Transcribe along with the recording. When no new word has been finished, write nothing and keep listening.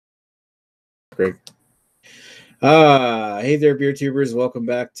Great. Hey there, beer tubers. Welcome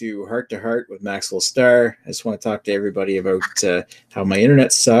back to Heart to Heart with Maxwell Star. I just want to talk to everybody about how my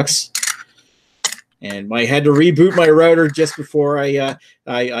internet sucks. And I had to reboot my router just before I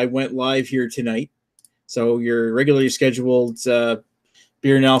went live here tonight. So your regularly scheduled Beer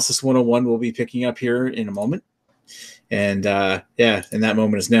Analysis 101 will be picking up here in a moment. And and that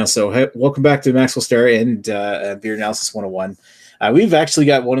moment is now. So welcome back to Maxwell Star and Beer Analysis 101. We've actually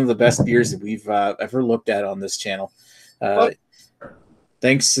got one of the best beers that we've ever looked at on this channel.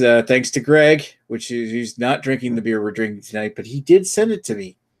 Thanks to Greg, who's not drinking the beer we're drinking tonight, but he did send it to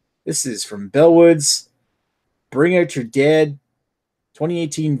me. This is from Bellwoods, Bring Out Your Dead,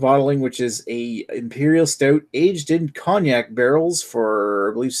 2018 bottling, which is a Imperial Stout aged in Cognac barrels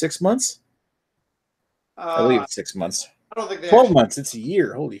for, I believe, 6 months. I believe it's 6 months. I don't think 12 months. It's a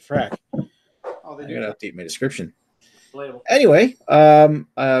year. Holy frack. Oh, I gotta update my description. Relatable. Anyway,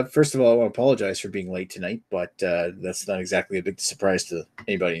 first of all, I want to apologize for being late tonight, but that's not exactly a big surprise to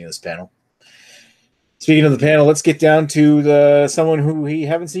anybody in this panel. Speaking of the panel, let's get down to someone who we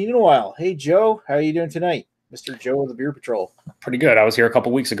haven't seen in a while. Hey, Joe, how are you doing tonight? Mr. Joe of the Beer Patrol. Pretty good. I was here a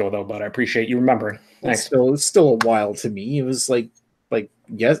couple weeks ago, though, but I appreciate you remembering. Thanks. It's still a while to me. It was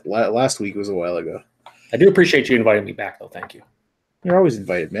last week was a while ago. I do appreciate you inviting me back, though. Thank you. You're always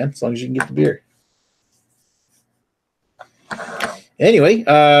invited, man, as long as you can get the beer. Anyway,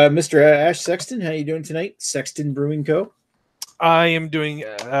 Mr. Ash Sexton, how you doing tonight? Sexton Brewing Co. I am doing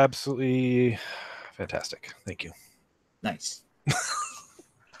absolutely fantastic. Thank you. Nice.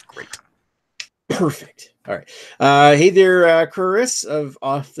 Great. Perfect. All right. Hey there, Chris of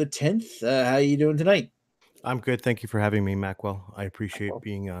Off the 10th. How you doing tonight? I'm good. Thank you for having me, Macwell. I appreciate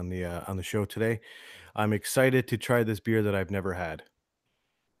being on the show today. I'm excited to try this beer that I've never had.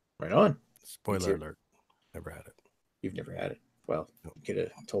 Right on. Spoiler alert. Never had it. You've never had it. Well, you could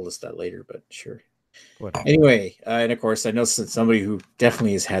have told us that later, but sure. Whatever. Anyway, and of course, I know somebody who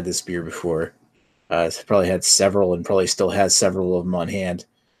definitely has had this beer before. Has probably had several and probably still has several of them on hand,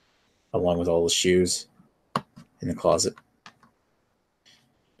 along with all the shoes in the closet.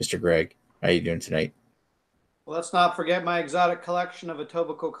 Mr. Greg, how you doing tonight? Well, let's not forget my exotic collection of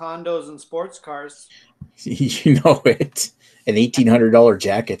Etobicoke condos and sports cars. You know it. And $1,800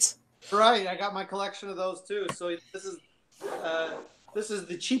 jackets. Right, I got my collection of those too. So this is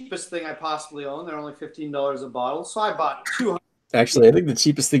the cheapest thing I possibly own. They're only $15 a bottle, so I bought 200. Actually, I think the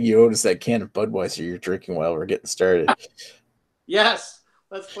cheapest thing you own is that can of Budweiser you're drinking while we're getting started. Yes,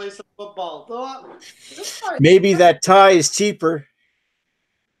 let's play some football. Maybe that tie is cheaper.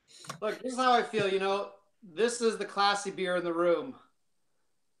 Look, this is how I feel. You know, this is the classy beer in the room.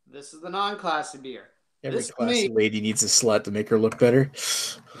 This is the non-classy beer. Every classy lady needs a slut to make her look better.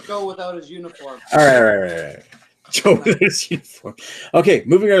 Go without his uniform. All right. Joe without his uniform. Okay,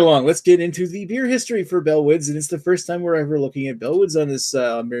 moving right along. Let's get into the beer history for Bellwoods, and it's the first time we're ever looking at Bellwoods on this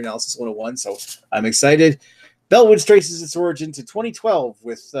Beer Analysis 101, so I'm excited. Bellwoods traces its origin to 2012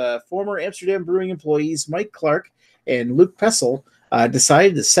 with former Amsterdam Brewing employees Mike Clark and Luke Pessel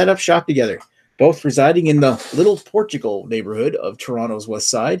decided to set up shop together, both residing in the Little Portugal neighborhood of Toronto's west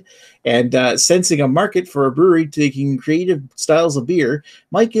side. And sensing a market for a brewery taking creative styles of beer,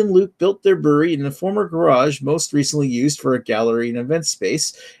 Mike and Luke built their brewery in the former garage most recently used for a gallery and event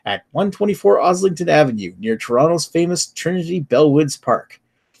space at 124 Oslington Avenue, near Toronto's famous Trinity Bellwoods Park.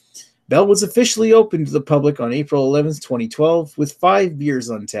 Bellwoods officially opened to the public on April 11th, 2012, with 5 beers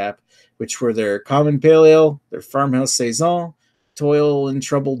on tap, which were their Common Pale Ale, their Farmhouse Saison, Toil and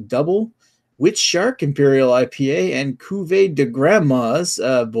Trouble Double, Witch Shark Imperial IPA, and Cuvée de Grandma's.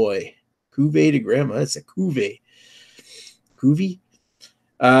 Cuvée de Grandma. That's a cuvée. Cuvée?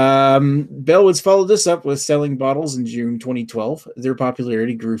 Bellwoods followed this up with selling bottles in June 2012. Their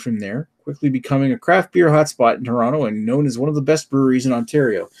popularity grew from there, quickly becoming a craft beer hotspot in Toronto and known as one of the best breweries in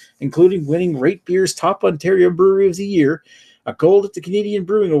Ontario, including winning Rate Beer's Top Ontario Brewery of the Year, a gold at the Canadian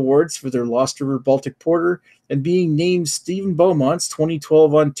Brewing Awards for their Lost River Baltic Porter, and being named Stephen Beaumont's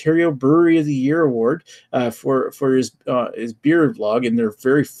 2012 Ontario Brewery of the Year award for his beer vlog in their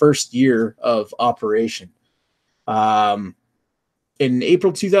very first year of operation. In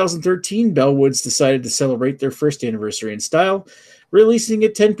April 2013, Bellwoods decided to celebrate their first anniversary in style, releasing a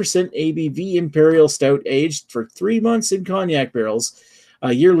 10% ABV Imperial Stout aged for 3 months in Cognac barrels.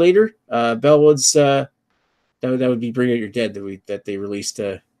 A year later, Bellwoods, that would be Bring Out Your Dead that they released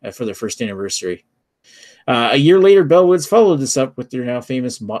for their first anniversary. A year later, Bellwoods followed this up with their now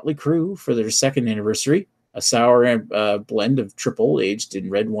famous Motley Crue for their second anniversary, a sour blend of triple aged in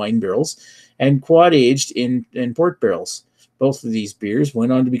red wine barrels and quad aged in port barrels. Both of these beers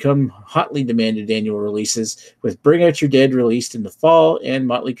went on to become hotly demanded annual releases, with Bring Out Your Dead released in the fall and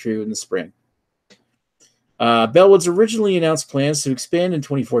Motley Crue in the spring. Bellwoods originally announced plans to expand in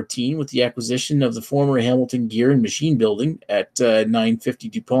 2014 with the acquisition of the former Hamilton Gear and Machine Building at 950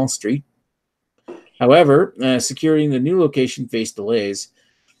 DuPont Street. However, securing the new location faced delays.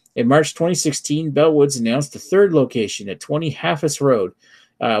 In March 2016, Bellwoods announced a third location at 20 Halfus Road,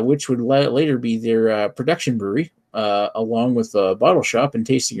 which would later be their production brewery, along with a bottle shop and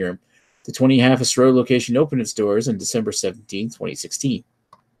tasting room. The 20 Halfus Road location opened its doors on December 17, 2016.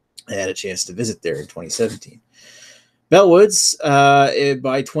 I had a chance to visit there in 2017. Bellwoods,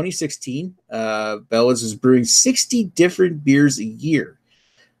 by 2016, Bellwoods was brewing 60 different beers a year.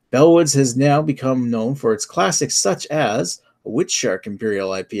 Bellwoods has now become known for its classics such as a Witch Shark Imperial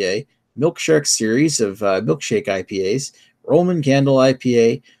IPA, Milk Shark series of milkshake IPAs, Roman Candle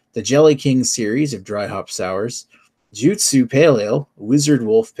IPA, the Jelly King series of dry hop sours, Jutsu Pale Ale, Wizard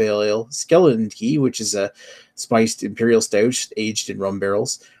Wolf Pale Ale, Skeleton Key, which is a spiced Imperial Stout aged in rum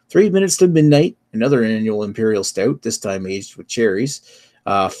barrels, 3 Minutes to Midnight, another annual Imperial Stout, this time aged with cherries,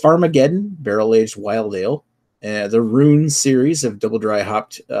 Farmageddon, barrel-aged wild ale, the Rune series of double dry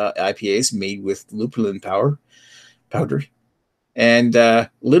hopped IPAs made with lupulin powder, and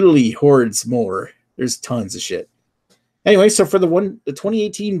literally hordes more. There's tons of shit. Anyway, so for the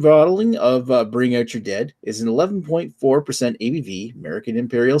 2018 bottling of Bring Out Your Dead is an 11.4% ABV American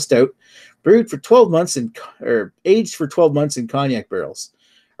Imperial Stout, brewed for 12 months aged for 12 months in cognac barrels.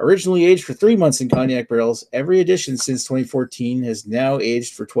 Originally aged for 3 months in cognac barrels, every edition since 2014 has now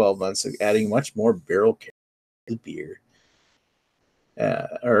aged for 12 months, adding much more barrel character to the beer.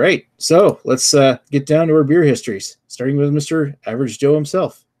 All right, so let's get down to our beer histories, starting with Mr. Average Joe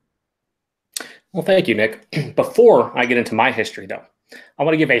himself. Well, thank you, Nick. Before I get into my history, though, I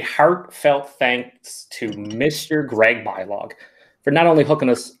want to give a heartfelt thanks to Mr. Greg Bylog for not only hooking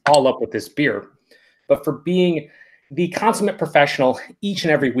us all up with this beer, but for being the consummate professional each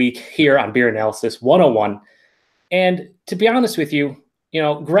and every week here on Beer Analysis 101. And to be honest with you,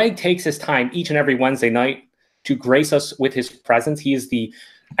 Greg takes his time each and every Wednesday night to grace us with his presence. He is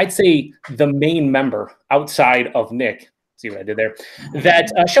I'd say, the main member outside of Nick. See what I did there?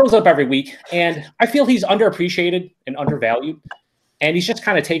 That shows up every week. And I feel he's underappreciated and undervalued. And he's just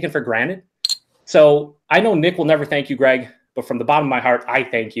kind of taken for granted. So I know Nick will never thank you, Greg. But from the bottom of my heart, I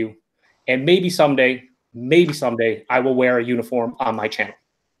thank you. And maybe someday, I will wear a uniform on my channel.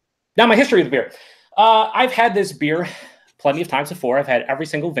 Now, my history of the beer. I've had this beer plenty of times before. I've had every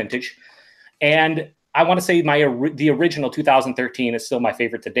single vintage. And I want to say the original 2013 is still my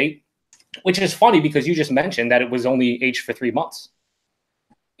favorite to date, which is funny because you just mentioned that it was only aged for 3 months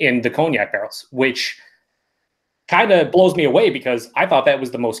in the cognac barrels, which kind of blows me away because I thought that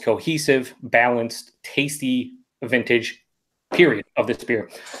was the most cohesive, balanced, tasty vintage period of this beer.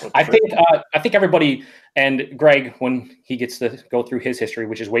 I think everybody, and Greg, when he gets to go through his history,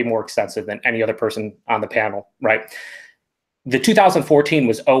 which is way more extensive than any other person on the panel, right? The 2014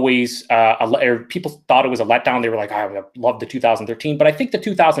 was always, people thought it was a letdown. They were like, I love the 2013. But I think the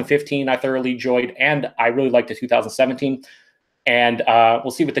 2015 I thoroughly enjoyed, and I really liked the 2017. And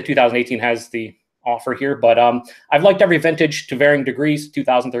we'll see what the 2018 has the offer here. But I've liked every vintage to varying degrees.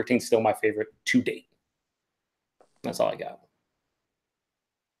 2013 is still my favorite to date. That's all I got.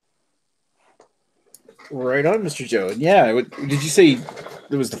 Right on, Mr. Joe. Yeah, did you say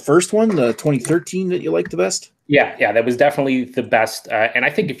it was the first one, the 2013, that you liked the best? Yeah, that was definitely the best. And I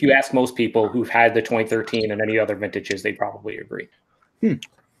think if you ask most people who've had the 2013 and any other vintages, they probably agree.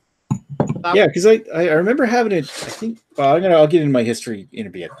 Yeah, because I remember having it. I think I'll get into my history in a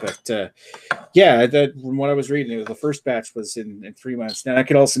bit, but yeah, that from what I was reading, the first batch was in 3 months. Now that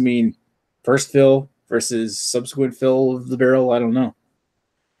could also mean first fill versus subsequent fill of the barrel. I don't know.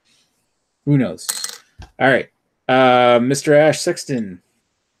 Who knows? All right, Mr. Ash Sexton.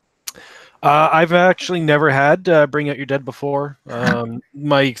 I've actually never had Bring Out Your Dead before.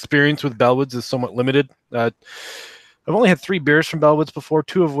 My experience with Bellwoods is somewhat limited. I've only had 3 beers from Bellwoods before,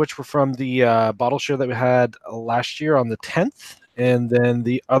 2 of which were from the bottle show that we had last year on the 10th. And then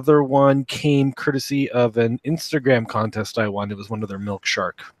the other one came courtesy of an Instagram contest I won. It was one of their Milk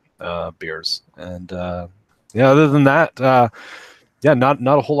Shark beers. And other than that,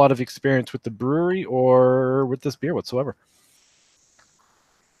 not a whole lot of experience with the brewery or with this beer whatsoever.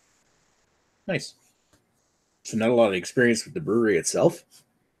 Nice. So not a lot of experience with the brewery itself?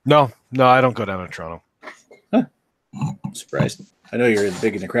 No, I don't go down to Toronto. Huh. I'm surprised. I know you're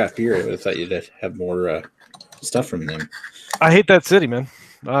big into craft beer. I would have thought you'd have more stuff from them. I hate that city, man.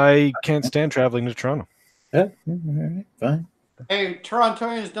 I can't stand traveling to Toronto. Yeah, all right, fine. Hey,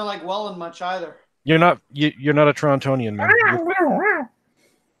 Torontonians don't like Welland much either. You're not a Torontonian, man.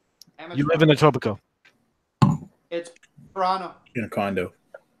 You live in Etobicoke. It's Toronto. In a condo.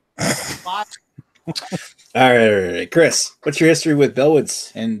 All right, Chris, what's your history with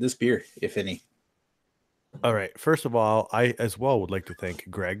Bellwoods and this beer, if any? All right. First of all, I as well would like to thank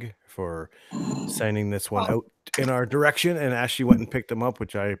Greg for sending this one out in our direction, and Ashley went and picked them up,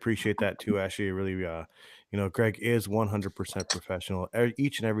 which I appreciate that too. Ashley, really, Greg is 100% professional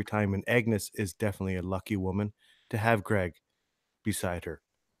each and every time, and Agnes is definitely a lucky woman to have Greg beside her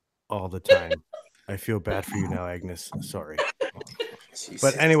all the time. I feel bad for you now, Agnes. Sorry. Jesus.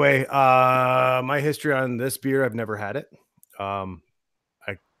 But anyway, my history on this beer, I've never had it.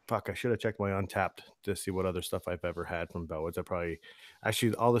 I should have checked my Untapped to see what other stuff I've ever had from Bellwoods.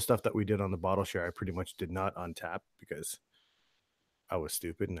 Actually, all the stuff that we did on the bottle share, I pretty much did not untap because I was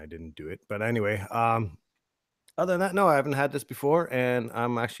stupid and I didn't do it. But anyway, other than that, no, I haven't had this before, and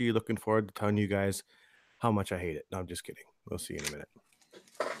I'm actually looking forward to telling you guys how much I hate it. No, I'm just kidding. We'll see you in a minute.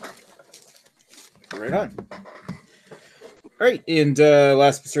 Right on. All right, and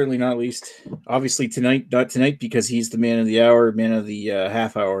last but certainly not least, obviously not tonight because he's the man of the hour, man of the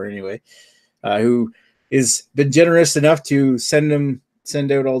half hour anyway, who has been generous enough to send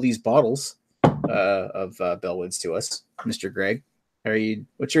out all these bottles of Bellwoods to us, Mr. Greg.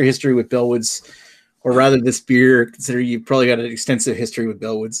 What's your history with Bellwoods, or rather this beer, considering you've probably got an extensive history with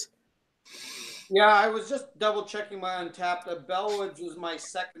Bellwoods? Yeah, I was just double checking my Untapped. Bellwoods was my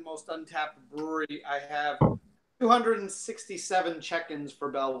second most untapped brewery. I have 267 check-ins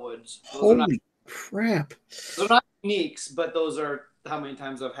for Bellwoods. Holy crap. Those are not uniques, but those are how many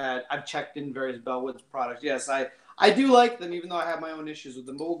times I've checked in various Bellwoods products. Yes, I do like them, even though I have my own issues with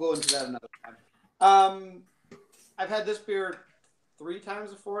them, but we'll go into that another time. I've had this beer 3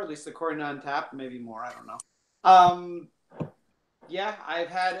 times before, at least according to Untapped, maybe more, I don't know. Yeah, I've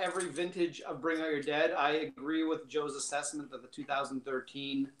had every vintage of Bring Out Your Dead. I agree with Joe's assessment that the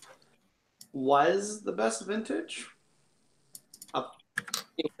 2013 was the best vintage. But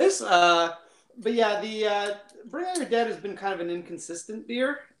yeah, the Bring Out Your Dead has been kind of an inconsistent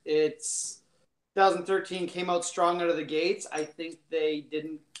beer. It's 2013 came out strong out of the gates. I think they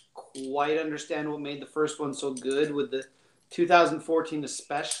didn't quite understand what made the first one so good with the 2014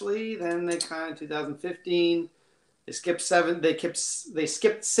 especially. Then they kind of 2015, they skipped 7. They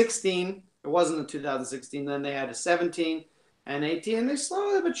skipped 16. It wasn't in 2016. Then they had a 17 and 18. And they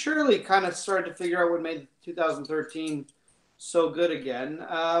slowly but surely kind of started to figure out what made 2013 so good again.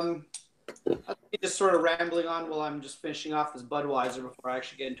 I'm just sort of rambling on while I'm just finishing off this Budweiser before I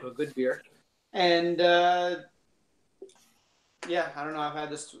actually get into a good beer. And yeah, I don't know. I've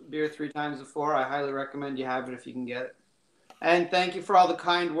had this beer 3 times before. I highly recommend you have it if you can get it. And thank you for all the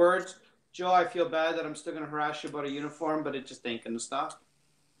kind words. Joe, I feel bad that I'm still going to harass you about a uniform, but it just ain't going to stop.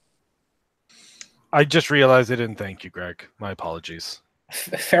 I just realized I didn't thank you, Greg. My apologies.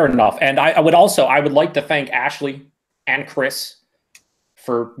 Fair enough. And I would like to thank Ashley and Chris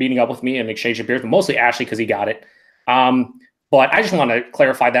for meeting up with me and exchanging beers, but mostly Ashley because he got it. But I just want to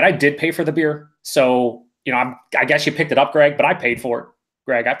clarify that I did pay for the beer. So, I guess you picked it up, Greg, but I paid for it.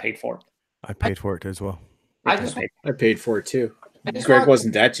 Greg, I paid for it. I paid for it as well. I paid for it too. Greg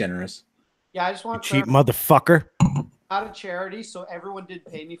wasn't that generous. Yeah, I just want to cheap motherfucker. Out of charity, so everyone did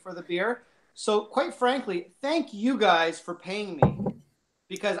pay me for the beer. So, quite frankly, thank you guys for paying me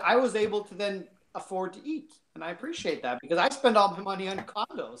because I was able to then afford to eat, and I appreciate that because I spend all my money on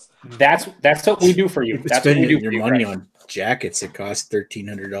condos. That's what we do for you. That's what we do your money on jackets. It costs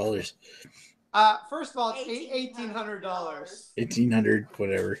 $1,300. First of all, it's $1,800. $1,800,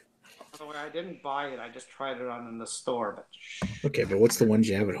 whatever. By the way, I didn't buy it. I just tried it on in the store. But okay, but what's the ones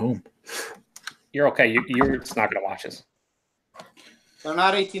you have at home? You're okay. You're it's not going to watch us. They're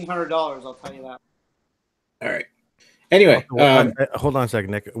not $1,800. I'll tell you that. All right. Anyway, hold on a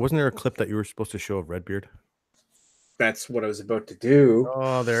second, Nick. Wasn't there a clip that you were supposed to show of Redbeard? That's what I was about to do.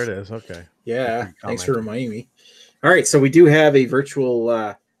 Oh, there it is. Okay. Yeah. Thanks for reminding me. All right, so we do have a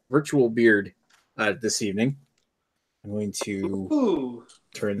virtual beard this evening. I'm going to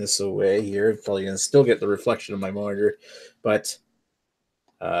turn this away here. I'm probably going to still get the reflection of my monitor, but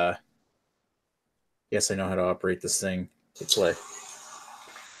yes, I know how to operate this thing to play.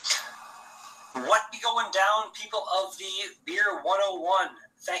 What be going down, people of the Beer 101?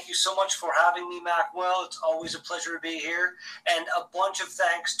 Thank you so much for having me, Macwell. It's always a pleasure to be here. And a bunch of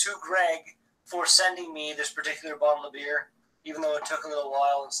thanks to Greg for sending me this particular bottle of beer, even though it took a little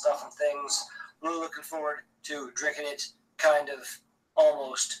while and stuff and things. Really looking forward to drinking it kind of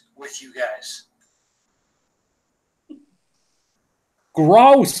almost with you guys.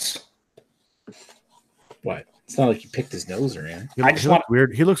 Gross. What? It's not like he picked his nose or anything.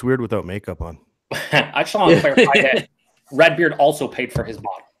 He looks weird without makeup on. I just want to clarify that Redbeard also paid for his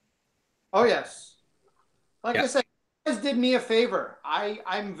bottle. Oh, yes. Like I said, guys did me a favor.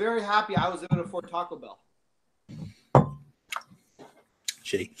 I'm very happy I was able to afford Taco Bell.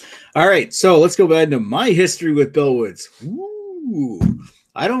 Shitty. All right, so let's go back into my history with Bellwoods. Ooh,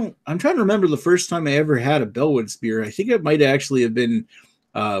 I'm trying to remember the first time I ever had a Bellwoods beer. I think it might actually have been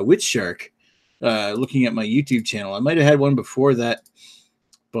Witch Shark. Looking at my YouTube channel, I might have had one before that,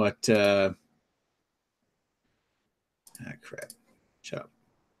 but crap. Chop.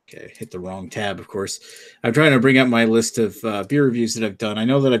 Okay, hit the wrong tab, of course. I'm trying to bring up my list of beer reviews that I've done. I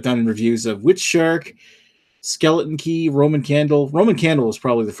know that I've done reviews of Witch Shark, Skeleton Key, Roman Candle. Roman Candle was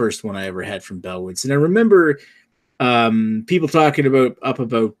probably the first one I ever had from Bellwoods. And I remember people talking about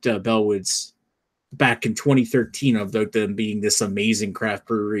Bellwoods back in 2013 about them being this amazing craft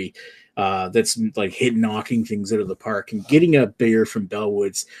brewery that's like knocking things out of the park. And getting a beer from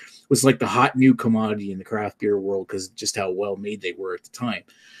Bellwoods was like the hot new commodity in the craft beer world because just how well made they were at the time.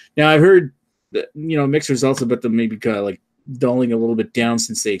 Now I've heard mixed results about them maybe kind of like dulling a little bit down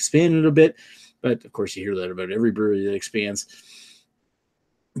since they expanded a bit, but of course you hear that about every brewery that expands.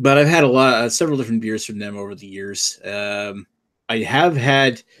 But I've had several different beers from them over the years. I have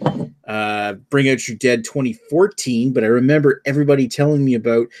had Bring Out Your Dead 2014, but I remember everybody telling me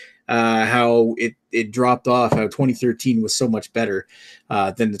about how it dropped off, how 2013 was so much better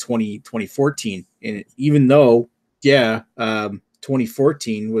than the 2014. And even though,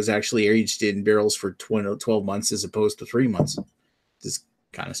 2014 was actually aged in barrels for 12 months as opposed to 3 months. It's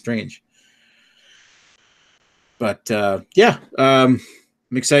kind of strange. But I'm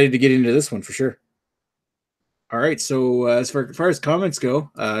excited to get into this one for sure. All right, so as far as comments go,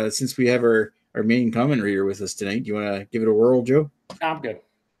 since we have our main comment reader with us tonight, do you want to give it a whirl, Joe? I'm good.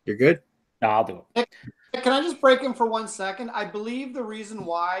 You're good? No, I'll do it. Can I just break in for 1 second? I believe the reason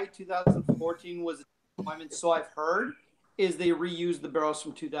why 2014 was a disappointment, so I've heard, is they reused the barrels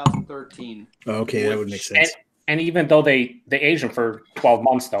from 2013. Okay, that would make sense. And even though they aged them for 12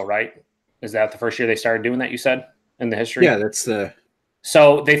 months, though, right? Is that the first year they started doing that, you said, in the history? Yeah, that's the...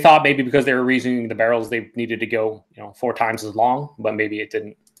 So they thought maybe because they were reusing the barrels, they needed to go, 4 times as long, but maybe it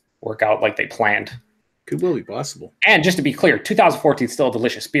didn't work out like they planned. Could well be possible. And just to be clear, 2014 is still a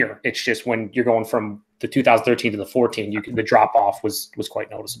delicious beer. It's just when you're going from the 2013 to the 14, the drop off was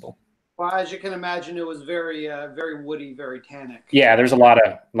quite noticeable. Well, as you can imagine, it was very very woody, very tannic. Yeah, there's a lot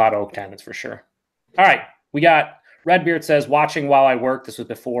of oak tannins for sure. All right, we got Redbeard says watching while I work. This was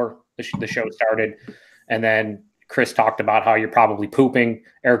before the show started, and then Chris talked about how you're probably pooping.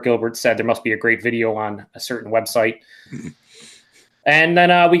 Eric Gilbert said there must be a great video on a certain website. And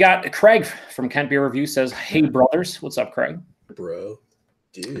then we got Craig from Kent Beer Review says, "Hey brothers, what's up, Craig?" Bro,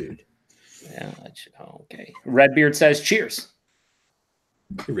 dude. Yeah, okay. Redbeard says, "Cheers."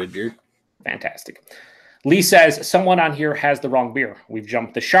 Hey, Redbeard. Fantastic. Lee says, "Someone on here has the wrong beer. We've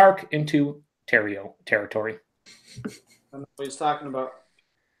jumped the shark into Terrio territory." I don't know what he's talking about.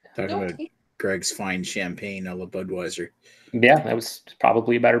 Talking about Greg's fine champagne a la Budweiser. Yeah, that was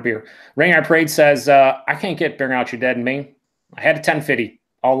probably a better beer. Rainier Parade says, "I can't get Bring Out Your Dead in Maine. I had a 1050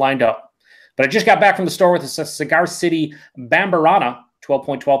 all lined up, but I just got back from the store with a Cigar City Bambarana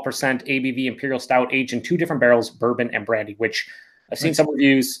 12.12% ABV Imperial Stout aged in 2 different barrels, bourbon and brandy," which I've seen some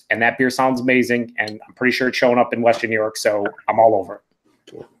reviews, and that beer sounds amazing, and I'm pretty sure it's showing up in Western New York, so I'm all over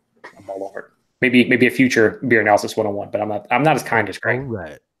it. I'm all over it. Maybe a future Beer Analysis 101, but I'm not as kind as Greg. All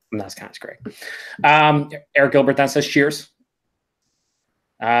right. I'm not as kind as Greg. Eric Gilbert then says, "Cheers."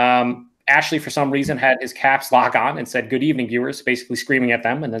 Ashley, for some reason, had his caps lock on and said, "Good evening, viewers," basically screaming at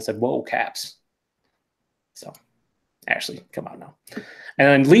them, and then said, "Whoa, caps." So, Ashley, come on now. And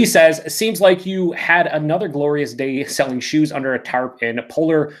then Lee says, "It seems like you had another glorious day selling shoes under a tarp in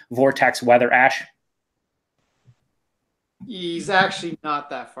polar vortex weather, Ash." He's actually not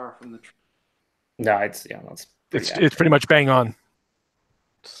that far from the truth. No, it's pretty much bang on.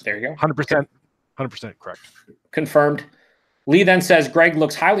 There you go. 100% correct. Confirmed. Lee then says, "Greg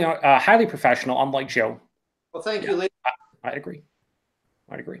looks highly professional, unlike Joe." Well, thank you, Lee. I'd agree.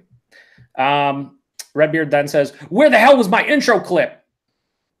 Redbeard then says, "Where the hell was my intro clip?"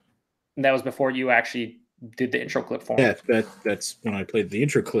 And that was before you actually did the intro clip for him. Yeah, that's when I played the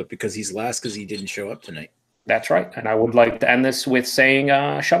intro clip because he's last because he didn't show up tonight. That's right. And I would like to end this with saying,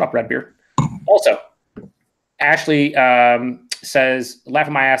 shut up, Redbeard. Also, Ashley says,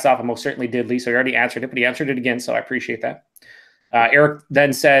 "Laughing my ass off," I most certainly did, Lee. So he already answered it, but he answered it again, so I appreciate that. Eric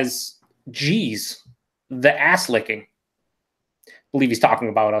then says, "Geez, the ass licking." I believe he's talking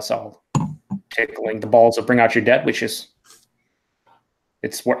about us all tickling the balls of Bring Out Your Dead, which is,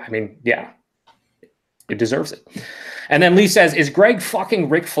 it deserves it. And then Lee says, "Is Greg fucking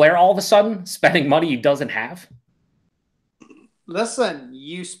Ric Flair all of a sudden, spending money he doesn't have?" Listen,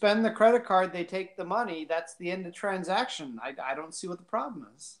 you spend the credit card, they take the money. That's the end of the transaction. I don't see what the problem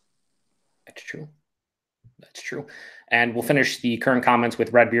is. That's true. That's true. And we'll finish the current comments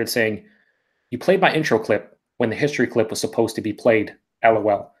with Redbeard saying, "You played my intro clip when the history clip was supposed to be played.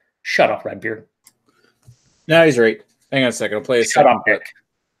 LOL. Shut up, Redbeard." No, he's right. Hang on a second. I'll play a Shut second up, clip.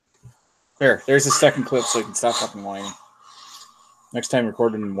 Dick. There's a second clip so you can stop fucking whining. Next time,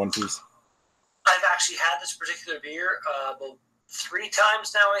 record it in one piece. I've actually had this particular beer about 3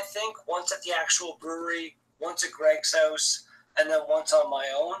 times now, I think. Once at the actual brewery, once at Greg's house, and then once on my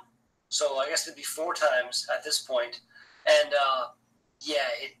own. So I guess it'd be 4 times at this point. And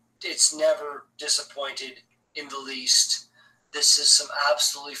it's never disappointed in the least. This is some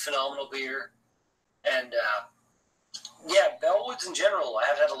absolutely phenomenal beer. And Bellwoods in general, I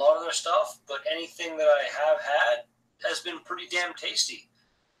have had a lot of their stuff, but anything that I have had has been pretty damn tasty.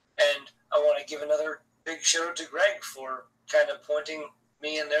 And I want to give another big shout out to Greg for kind of pointing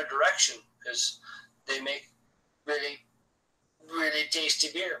me in their direction, because they make really, really tasty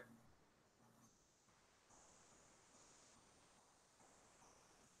beer.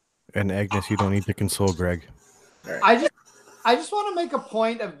 And Agnes, you don't need to console Greg. I just want to make a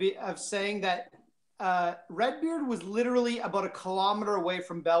point of saying that Redbeard was literally about 1 kilometer away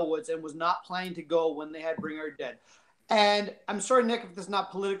from Bellwoods and was not planning to go when they had Bring Our Dead. And I'm sorry, Nick, if this is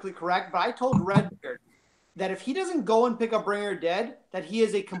not politically correct, but I told Redbeard that if he doesn't go and pick up Bring Our Dead, that he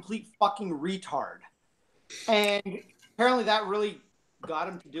is a complete fucking retard. And apparently that really got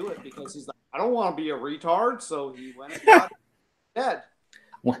him to do it, because he's like, I don't want to be a retard, so he went and got Dead.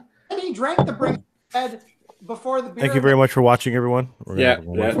 What? And he drank the Bring Our Dead before the beer. Thank you very much for watching, everyone.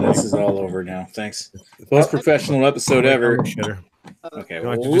 This is all over now. Thanks. Most professional episode ever. Okay,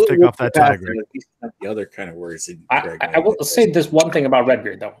 we'll just take off that tag. The other kind of words. I will say this one thing about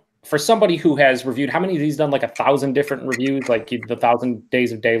Redbeard, though. For somebody who has reviewed, how many of these done? Like 1,000 different reviews, like the 1,000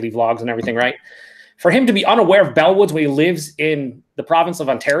 days of daily vlogs and everything, right? For him to be unaware of Bellwoods when he lives in the province of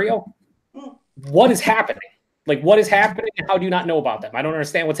Ontario, what is happening? Like, what is happening? How do you not know about them? I don't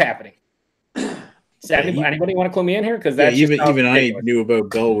understand what's happening. Does anybody want to clue me in here? Because even I knew about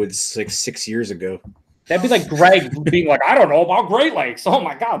Bellwoods like 6 years ago. That'd be like Greg being like, I don't know about Great Lakes. Oh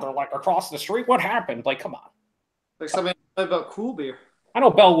my God, they're like across the street. What happened? Like, come on. Like something about cool beer. I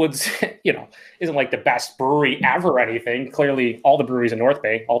know Bellwoods, isn't like the best brewery ever or anything. Clearly, all the breweries in North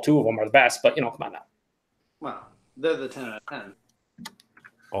Bay, all 2 of them are the best. But come on now. Well, they're the 10 out of 10.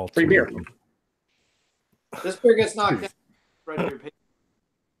 All free beer. This beer gets knocked down. Right,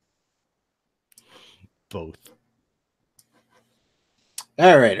 both.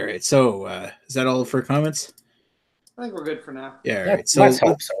 All right. So is that all for comments? I think we're good for now. Yeah. All right. So let's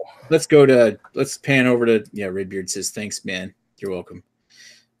hope so. Let's pan over to Redbeard says, thanks, man. You're welcome.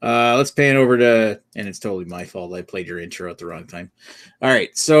 Let's pan over to, and it's totally my fault. I played your intro at the wrong time. All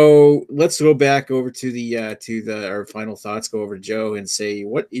right. So let's go back over to our final thoughts. Go over to Joe and say,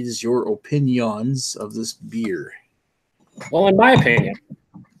 what is your opinions of this beer? Well, in my opinion,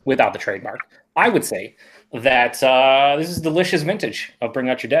 without the trademark, I would say that this is delicious vintage of Bring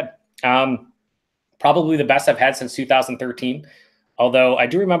Out Your Dead. Probably the best I've had since 2013. Although I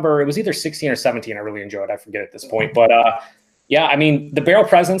do remember it was either 16 or 17. I really enjoyed it. I forget at this point. But yeah, I mean, the barrel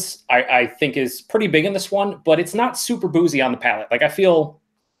presence I think is pretty big in this one, but it's not super boozy on the palate. Like I feel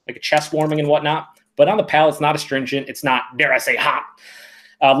like a chest warming and whatnot, but on the palate, it's not astringent. It's not, dare I say, hot.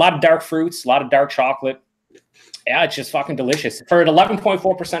 A lot of dark fruits, a lot of dark chocolate. Yeah, it's just fucking delicious. For an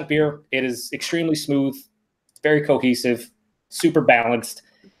 11.4% beer, it is extremely smooth, very cohesive, super balanced,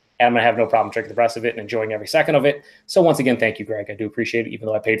 and I'm going to have no problem drinking the rest of it and enjoying every second of it. So once again, thank you, Greg. I do appreciate it, even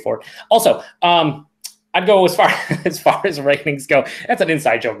though I paid for it. Also, I'd go as far as ratings go. That's an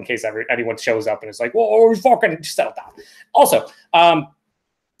inside joke in case anyone shows up and is like, "Well, we fucking just settle down." Also,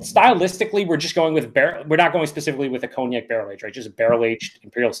 stylistically, we're just going with barrel. We're not going specifically with a cognac barrel age, right? Just a barrel aged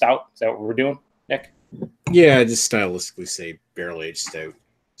Imperial Stout. Is that what we're doing, Nick? Yeah, just stylistically say barrel aged stout.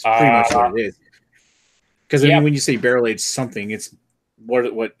 It's pretty much what it is. Because I mean, when you say barrel aged something, it's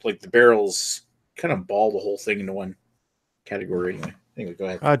what like the barrels kind of ball the whole thing into one category anyway. Anyway, go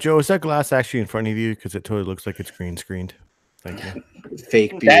ahead. Joe, is that glass actually in front of you? Because it totally looks like it's green screened. Thank you.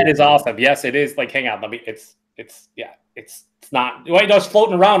 Fake beer. That is awesome. Yes, it is. Like, hang on. Let me. It's not. Wait, no, it's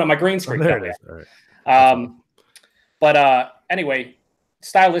floating around on my green screen. Oh, there it is. All right. But anyway,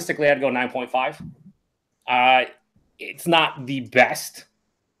 stylistically, I'd go 9.5. It's not the best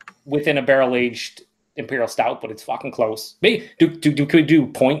within a barrel aged Imperial Stout, but it's fucking close. Maybe could we do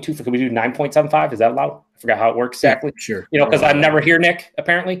 0.2? Could we do 9.75? Is that allowed? I forgot how it works exactly. Yeah, sure. Because I'm never here, Nick.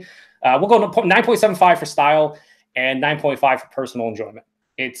 Apparently, we'll go 9.75 for style and 9.5 for personal enjoyment.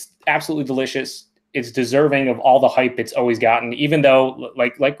 It's absolutely delicious. it's deserving of all the hype it's always gotten, even though,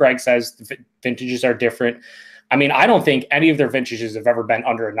 like Greg says, the vintages are different. I mean, I don't think any of their vintages have ever been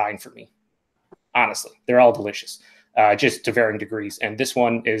under a 9 for me. Honestly, they're all delicious, just to varying degrees. And this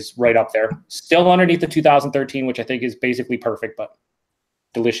one is right up there, still underneath the 2013, which I think is basically perfect, but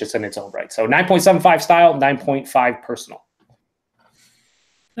delicious in its own right. So 9.75 style, 9.5 personal.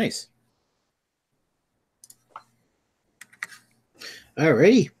 Nice.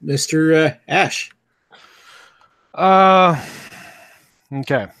 Alrighty, Mr. Ash.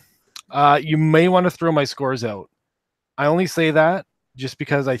 Okay. You may want to throw my scores out. I only say that just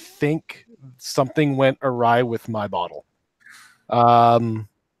because I think something went awry with my bottle.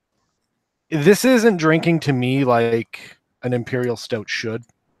 This isn't drinking to me like an Imperial Stout should.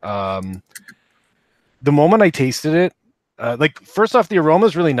 The moment I tasted it, like first off, the aroma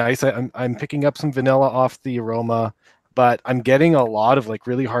is really nice. I'm picking up some vanilla off the aroma, but I'm getting a lot of like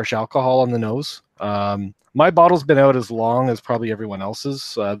really harsh alcohol on the nose. My bottle's been out as long as probably everyone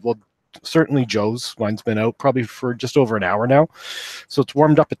else's. Well, certainly Joe's. Mine's been out probably for just over an hour now, so it's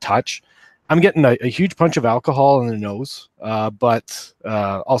warmed up a touch. I'm getting a huge punch of alcohol in the nose, but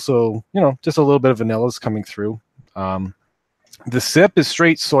also, just a little bit of vanilla is coming through. The sip is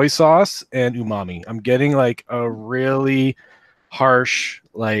straight soy sauce and umami. I'm getting like a really harsh,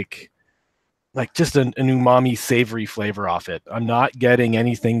 like just an umami savory flavor off it. I'm not getting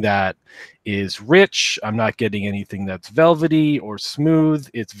anything that is rich. I'm not getting anything that's velvety or smooth.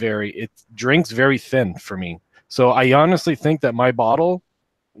 It drinks very thin for me. So I honestly think that my bottle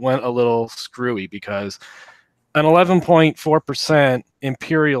went a little screwy because an 11.4%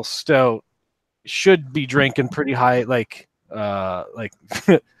 Imperial Stout should be drinking pretty high, like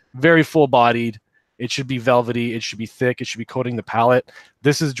very full bodied. It should be velvety. It should be thick. It should be coating the palate.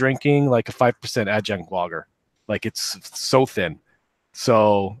 This is drinking like a 5% adjunct lager. Like it's so thin.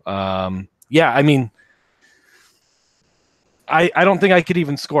 So yeah, I mean, I don't think I could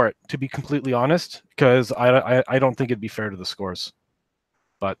even score it, to be completely honest, because I don't think it'd be fair to the scores.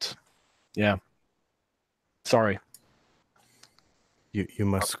 But yeah, sorry. You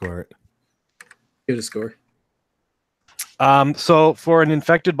must score it. Give it a score. So for an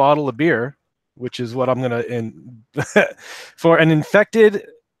infected bottle of beer, which is what I'm gonna for an infected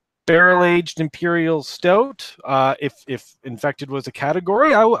barrel-aged Imperial Stout, if infected was a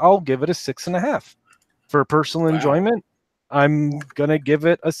category, I'll give it a 6.5. For personal enjoyment, I'm gonna give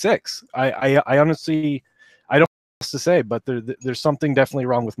it a 6. I honestly, I don't know what else to say, but there's something definitely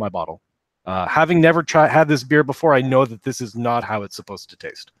wrong with my bottle. Having never had this beer before, I know that this is not how it's supposed to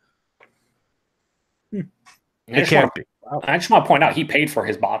taste. It can't be. I just want to point out he paid for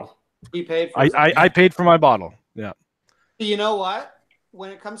his bottle. He paid for I paid for my bottle. Yeah. You know what?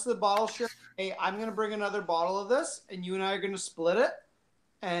 When it comes to the bottle share, hey, I'm going to bring another bottle of this, and you and I are going to split it.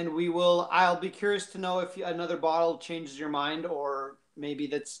 And I'll be curious to know if another bottle changes your mind, or maybe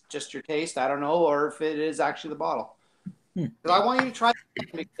that's just your taste. I don't know. Or if it is actually the bottle. Because I want you to try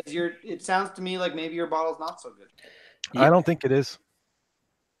it, because it sounds to me like maybe your bottle's not so good. I don't think it is.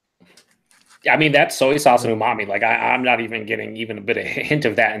 I mean, that's soy sauce and umami. Like I'm not even getting even a bit of hint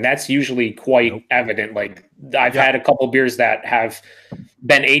of that. And that's usually quite evident. Like I've had a couple beers that have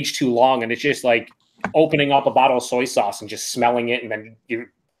been aged too long, and it's just like opening up a bottle of soy sauce and just smelling it. And then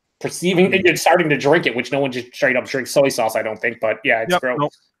you're perceiving that you're starting to drink it, which no one just straight up drinks soy sauce, I don't think. But yeah, it's gross. No.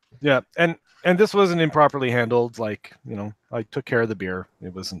 Yeah. And this wasn't improperly handled. Like, I took care of the beer.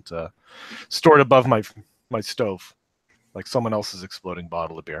 It wasn't stored above my stove like someone else's exploding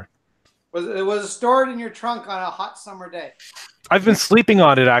bottle of beer. It was stored in your trunk on a hot summer day. I've been sleeping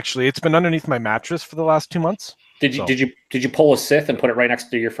on it, actually. It's been underneath my mattress for the last 2 months. Did you pull a Sith and put it right next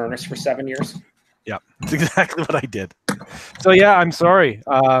to your furnace for 7 years? Yeah, that's exactly what I did. So yeah, I'm sorry.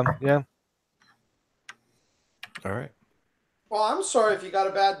 Yeah. All right. Well, I'm sorry if you got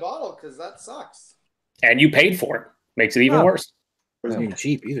a bad bottle, because that sucks. And you paid for it. Makes it even worse. It wasn't even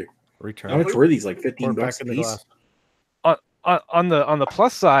cheap either. Return. How much were these? Like 15 bucks a in the piece? glass. On the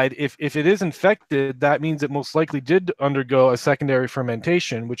plus side, if it is infected, that means it most likely did undergo a secondary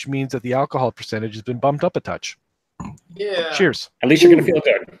fermentation, which means that the alcohol percentage has been bumped up a touch. Yeah. Cheers. At least you're going to feel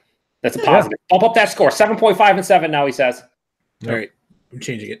good. That's a positive. Bump up that score. 7.5 and 7 now, he says. All right. I'm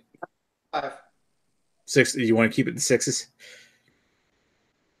changing it. 5. 6. Do you want to keep it in the 6s?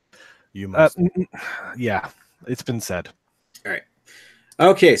 You must. Yeah, it's been said. All right.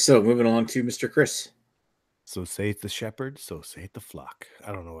 Okay, so moving on to Mr. Chris. So saith the shepherd, so saith the flock.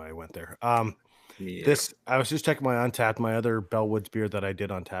 I don't know why I went there. Yeah. This I was just checking my Untapped. My other Bellwoods beer that I did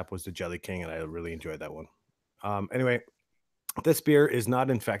on tap was the Jelly King, and I really enjoyed that one. Anyway, this beer is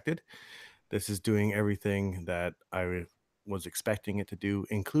not infected. This is doing everything that I was expecting it to do,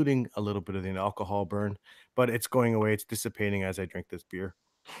 including a little bit of the alcohol burn, but it's going away. It's dissipating as I drink this beer.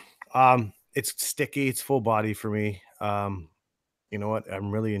 It's sticky. It's full body for me. You know what?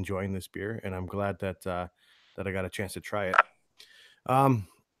 I'm really enjoying this beer, and I'm glad that that I got a chance to try it.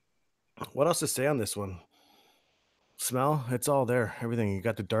 What else to say on this one? Smell, it's all there. Everything. You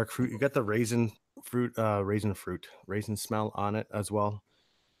got the dark fruit. You got the raisin smell on it as well.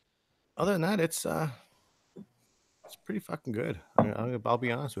 Other than that, it's pretty fucking good. I'll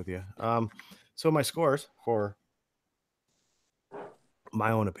be honest with you. So my scores for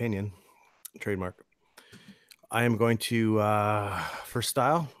my own opinion, trademark. I am going to for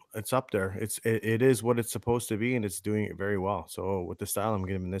style. It's up there. It is what it's supposed to be, and it's doing it very well. So with the style, I'm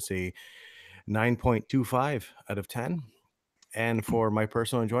giving this a 9.25 out of 10. And for my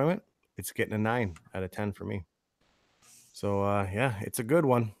personal enjoyment, it's getting a 9 out of 10 for me. So yeah, it's a good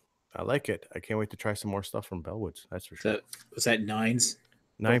one. I like it. I can't wait to try some more stuff from Bellwoods. That's for sure. Was that 9s?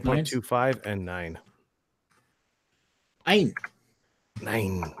 9.25 and 9. 9.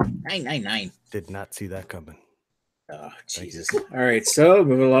 9. 9. Did not see that coming. Oh, Jesus. All right, so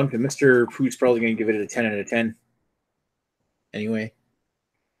moving along to Mr. Who's probably going to give it a 10 out of 10. Anyway.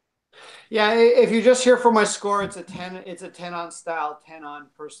 Yeah, if you're just here for my score, it's a 10. It's a 10 on style, 10 on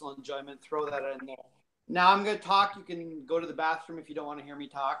personal enjoyment. Throw that in there. Now I'm going to talk. You can go to the bathroom if you don't want to hear me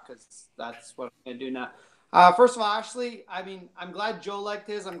talk, because that's what I'm going to do now. First of all, Ashley, I mean, I'm glad Joe liked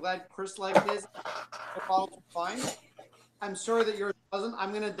his. I'm glad Chris liked his. The bottles were fine. I'm sorry that yours wasn't. I'm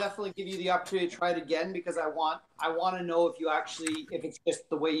going to definitely give you the opportunity to try it again, because I want to know if it's just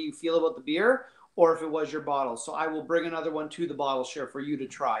the way you feel about the beer, or if it was your bottle. So I will bring another one to the bottle share for you to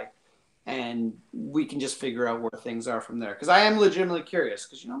try, and we can just figure out where things are from there. Because I am legitimately curious,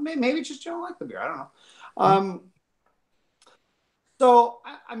 because, maybe it's just you don't like the beer. I don't know. So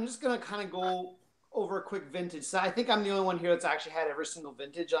I'm just going to kind of go over a quick vintage. So I think I'm the only one here that's actually had every single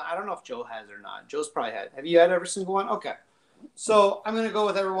vintage. I don't know if Joe has or not. Joe's probably had. Have you had every single one? Okay. So I'm going to go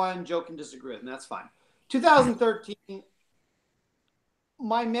with everyone. Joe can disagree with, and that's fine. 2013,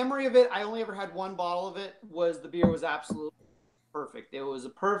 my memory of it, I only ever had one bottle of it, was the beer was absolutely perfect. It was a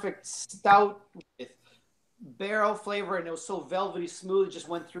perfect stout with barrel flavor, and it was so velvety smooth. It just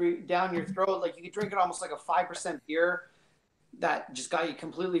went down your throat. Like, you could drink it almost like a 5% beer that just got you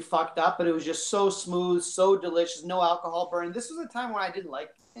completely fucked up, but it was just so smooth, so delicious, no alcohol burn. This was a time when I didn't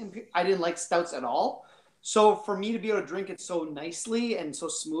like stouts at all. So for me to be able to drink it so nicely and so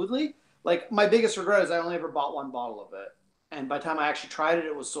smoothly, like, my biggest regret is I only ever bought one bottle of it. And by the time I actually tried it,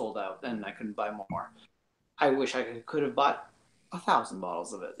 it was sold out, and I couldn't buy more. I wish I could have bought 1,000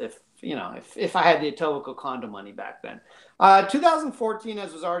 bottles of it if I had the Etobicoke condo money back then. 2014,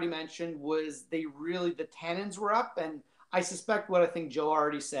 as was already mentioned, was the tannins were up, and I suspect what I think Joe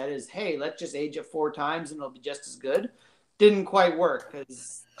already said is, hey, let's just age it 4 times and it'll be just as good. Didn't quite work,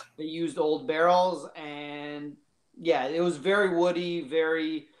 because they used old barrels, and yeah, it was very woody,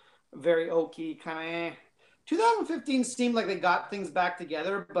 very, very oaky, kind of. 2015 seemed like they got things back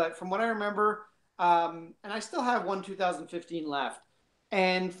together, but from what I remember, and I still have one 2015 left,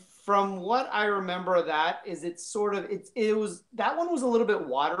 and from what I remember of that is that one was a little bit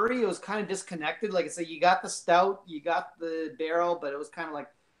watery. It was kind of disconnected. Like I said, you got the stout, you got the barrel, but it was kind of like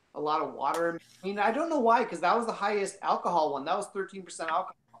a lot of water. I mean, I don't know why, because that was the highest alcohol one. That was 13%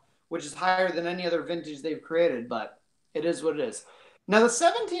 alcohol, which is higher than any other vintage they've created, but it is what it is. Now, the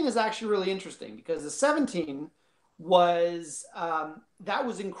 17 is actually really interesting, because the 17 was, that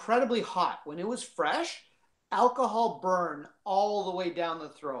was incredibly hot. When it was fresh, alcohol burn all the way down the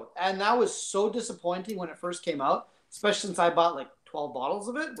throat. And that was so disappointing when it first came out, especially since I bought like 12 bottles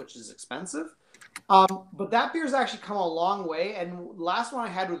of it, which is expensive. But that beer's actually come a long way. And last one I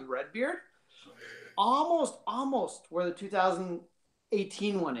had with Redbeard, almost where the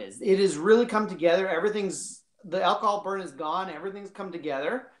 2018 one is. It has really come together. The alcohol burn is gone. Everything's come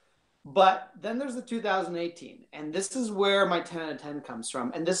together. But then there's the 2018. And this is where my 10 out of 10 comes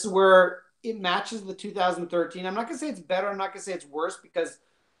from. And this is where it matches the 2013. I'm not going to say it's better. I'm not going to say it's worse, because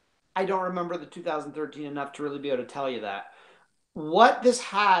I don't remember the 2013 enough to really be able to tell you that. What this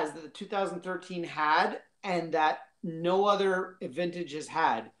has that the 2013 had, and that no other vintage has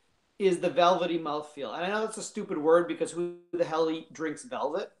had, is the velvety mouthfeel. And I know that's a stupid word, because who the hell drinks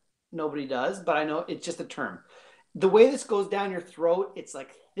velvet? Nobody does, but I know it's just a term. The way this goes down your throat, it's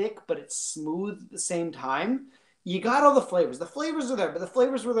like thick, but it's smooth at the same time. You got all the flavors. The flavors are there, but the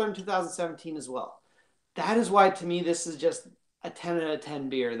flavors were there in 2017 as well. That is why, to me, this is just a 10 out of 10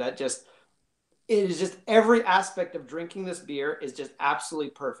 beer. It is just every aspect of drinking this beer is just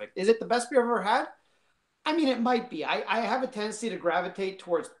absolutely perfect. Is it the best beer I've ever had? I mean, it might be. I have a tendency to gravitate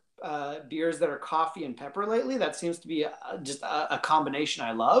towards beers that are coffee and pepper lately. That seems to be just a combination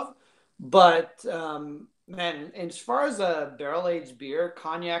I love. But man, and as far as a barrel aged beer,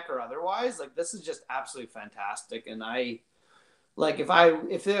 cognac or otherwise, like this is just absolutely fantastic. And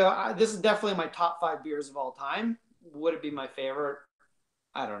this is definitely my top 5 beers of all time. Would it be my favorite?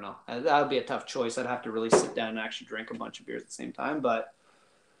 I don't know. That would be a tough choice. I'd have to really sit down and actually drink a bunch of beers at the same time. But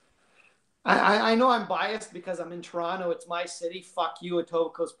I know I'm biased because I'm in Toronto. It's my city. Fuck you,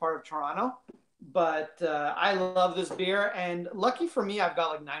 Etobicoke's part of Toronto. But I love this beer. And lucky for me, I've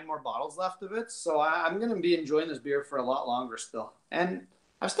got like 9 more bottles left of it. So I'm going to be enjoying this beer for a lot longer still. And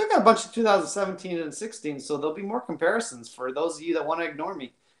I've still got a bunch of 2017 and 16. So there'll be more comparisons for those of you that want to ignore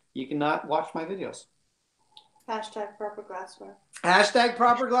me. You cannot watch my videos. Hashtag proper glassware. Hashtag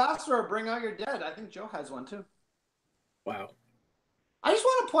proper glassware. Bring out your dead. I think Joe has one too. Wow. I just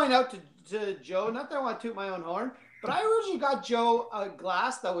want to point out to Joe, not that I want to toot my own horn, but I originally got Joe a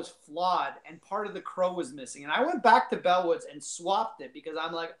glass that was flawed and part of the crow was missing. And I went back to Bellwoods and swapped it because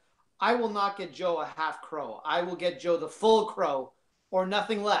I'm like, I will not get Joe a half crow. I will get Joe the full crow or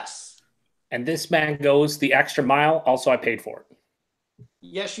nothing less. And this man goes the extra mile. Also, I paid for it.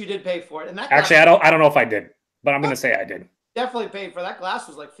 Yes, you did pay for it. And that Actually, I don't know if I did, but I'm going to say I did. Definitely paid for that. Glass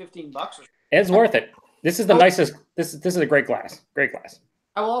was like $15 or something. It's worth it. This is the nicest. This is a great glass. Great glass.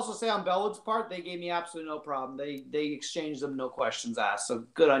 I will also say on Bellwoods' part, they gave me absolutely no problem. They exchanged them, no questions asked. So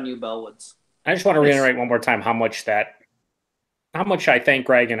good on you, Bellwoods. I just want to reiterate one more time how much I thank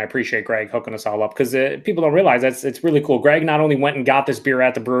Greg and I appreciate Greg hooking us all up because people don't realize it's really cool. Greg not only went and got this beer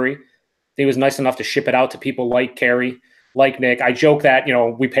at the brewery, he was nice enough to ship it out to people like Carrie, like Nick. I joke that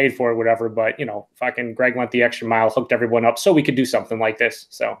we paid for it, whatever, but fucking Greg went the extra mile, hooked everyone up so we could do something like this.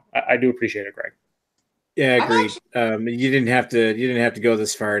 So I do appreciate it, Greg. Yeah, agreed. You didn't have to go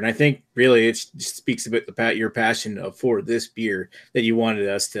this far, and I think really it just speaks about your passion for this beer that you wanted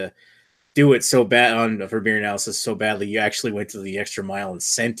us to do it so bad for beer analysis so badly. You actually went to the extra mile and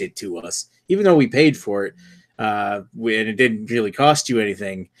sent it to us, even though we paid for it, and it didn't really cost you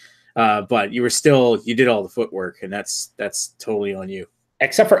anything. But you did all the footwork, and that's totally on you.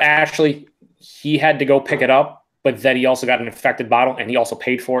 Except for Ashley, he had to go pick it up. But then he also got an infected bottle, and he also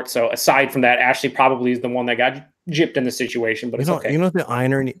paid for it. So aside from that, Ashley probably is the one that got gypped in the situation. But it's okay. The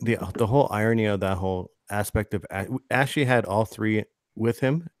irony, the whole irony of that whole aspect of Ashley had all 3 with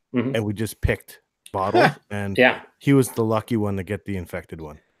him, and we just picked bottles, and he was the lucky one to get the infected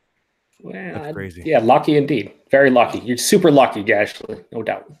one. Well, that's crazy. Yeah, lucky indeed. Very lucky. You're super lucky, Ashley, no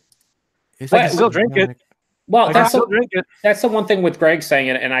doubt. I can still drink it. Well, that's the one thing with Greg saying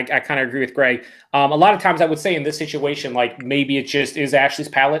it, and I kind of agree with Greg. A lot of times I would say in this situation, like maybe it just is Ashley's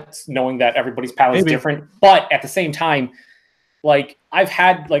palate, knowing that everybody's palate is different. But at the same time, like I've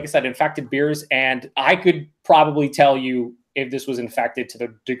had, like I said, infected beers, and I could probably tell you if this was infected to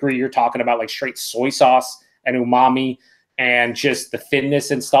the degree you're talking about, like straight soy sauce and umami and just the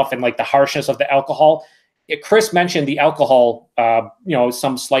thinness and stuff and like the harshness of the alcohol. Chris mentioned the alcohol,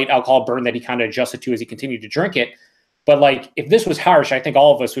 some slight alcohol burn that he kind of adjusted to as he continued to drink it. But like, if this was harsh, I think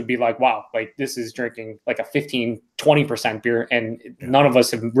all of us would be like, wow, like this is drinking like a 15-20% beer. And none of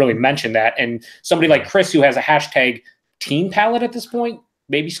us have really mentioned that. And somebody like Chris, who has a hashtag teen palate at this point,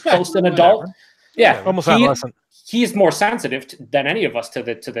 maybe close to an adult. Yeah. Almost adolescent. He's more sensitive than any of us to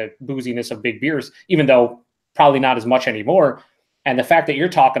the booziness of big beers, even though probably not as much anymore. And the fact that you're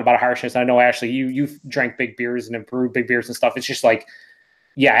talking about harshness, I know, Ashley, you've drank big beers and improved big beers and stuff. It's just like,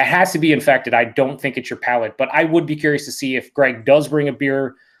 yeah, it has to be infected. I don't think it's your palate. But I would be curious to see if Greg does bring a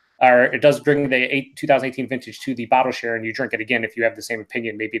beer or it does bring the 2018 vintage to the bottle share and you drink it again if you have the same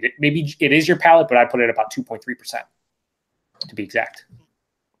opinion. Maybe it is your palate, but I put it about 2.3% to be exact.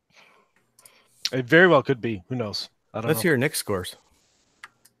 It very well could be. Who knows? Let's hear Nick's scores.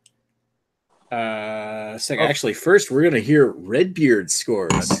 Actually, first we're gonna hear Redbeard's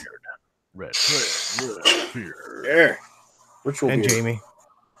scores. Redbeard. Yeah. Virtual and beer. Jamie.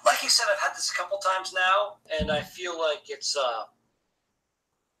 Like you said, I've had this a couple times now, and I feel like it's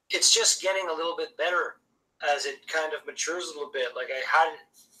just getting a little bit better as it kind of matures a little bit. Like I had it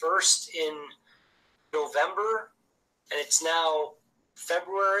first in November, and it's now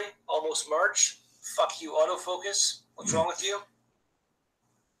February, almost March. Fuck you, autofocus. What's wrong with you?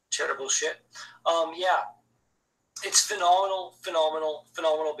 Terrible shit. It's phenomenal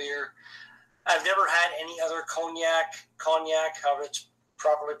beer. I've never had any other cognac, however it's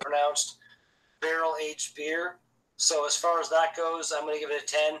properly pronounced, barrel-aged beer. So as far as that goes, I'm going to give it a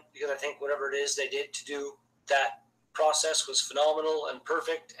 10 because I think whatever it is they did to do that process was phenomenal and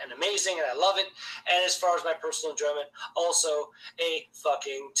perfect and amazing, and I love it. And as far as my personal enjoyment, also a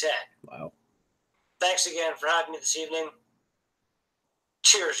fucking 10. Wow. Thanks again for having me this evening.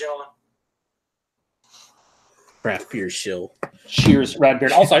 Cheers, gentlemen. Craft beer shill. Cheers,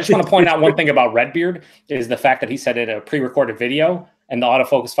 Redbeard. Also, I just want to point out one thing about Redbeard is the fact that he said it in a pre-recorded video and the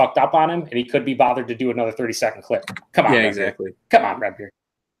autofocus fucked up on him, and he could be bothered to do another 30-second clip. Come on, Yeah, Redbeard. exactly. Come on, Redbeard.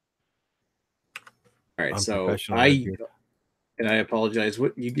 All right, so Unprofessional, I Redbeard. and I apologize.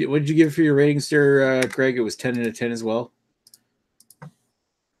 What did you give for your ratings there, Greg? It was 10 out of 10 as well.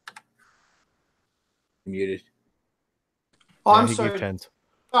 Muted. Oh, I'm he sorry. gave 10s.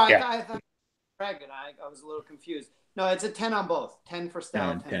 Oh, Yeah. I thought Greg and I was a little confused. No, it's a 10 on both. 10 for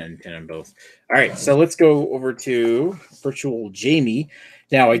Stout. 10 on both. All right, so let's go over to virtual Jamie.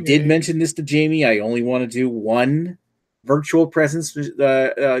 Now, I did mention this to Jamie. I only want to do one virtual presence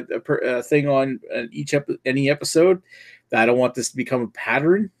thing on any episode. I don't want this to become a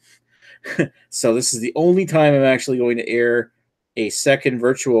pattern. So this is the only time I'm actually going to air a second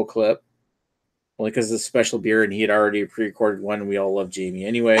virtual clip. Only because it's a special beer, and he had already pre-recorded one, and we all love Jamie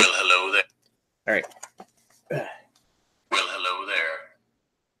anyway. Well, hello there. All right. Well, hello there.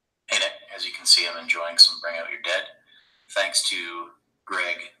 Hey, Nick, as you can see, I'm enjoying some Bring Out Your Dead. Thanks to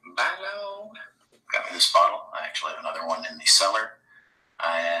Greg Ballard. Got me this bottle. I actually have another one in the cellar.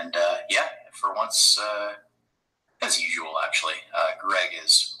 And, yeah, for once, as usual, actually, Greg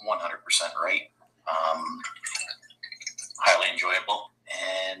is 100% right. Highly enjoyable.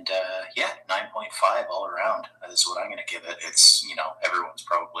 And, yeah, 9.5 all around is what I'm going to give it. It's, everyone's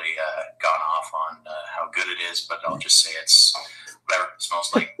probably gone off on how good it is, but I'll just say it's whatever. It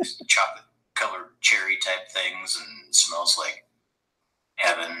smells like chocolate-colored cherry type things and smells like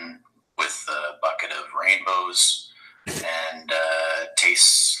heaven with a bucket of rainbows and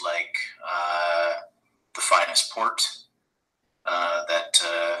tastes like the finest port that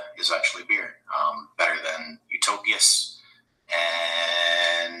is actually beer. Better than Utopias.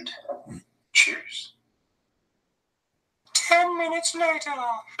 And cheers. 10 minutes later.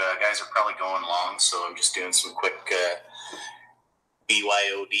 Guys are probably going long, so I'm just doing some quick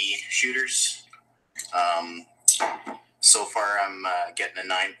BYOD shooters. So far, I'm getting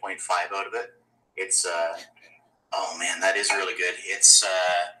a 9.5 out of it. It's, oh man, that is really good. It's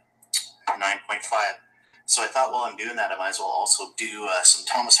 9.5. So I thought while I'm doing that, I might as well also do some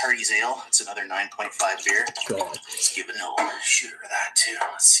Thomas Hardy's Ale. It's another 9.5 beer. God. Let's give it a little shooter of that too.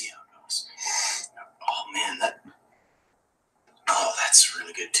 Let's see how it goes. Oh man, that's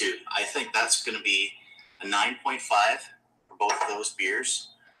really good too. I think that's going to be a 9.5 for both of those beers.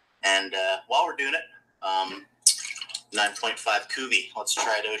 And while we're doing it, 9.5 Kuvi. Let's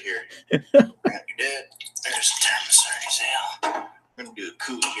try it out here. Bring Out Your Dead. There's a Thomas Hardy's Ale. We're going to do a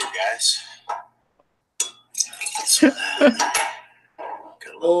Kuvi here, guys. Get some of that.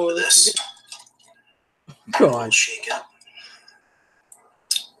 Got a little bit of this. God. Shake up.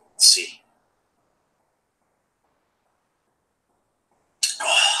 Let's see.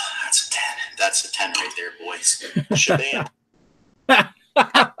 Oh, that's a 10. That's a 10 right there, boys. Shabam.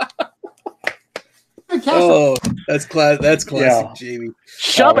 Oh, that's classic, Yeah. Jamie.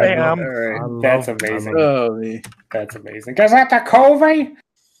 Shabam! All right. That's amazing. Oh, me. That's amazing. Is that the Covey?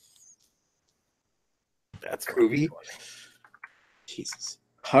 That's Groovy. Jesus.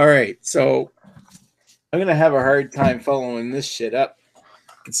 All right, so I'm gonna have a hard time following this shit up,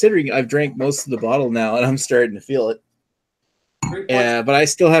 considering I've drank most of the bottle now, and I'm starting to feel it. Yeah, but I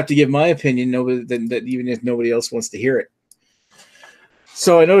still have to give my opinion. That even if nobody else wants to hear it.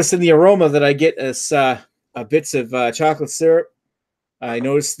 So I noticed in the aroma that I get bits of chocolate syrup. I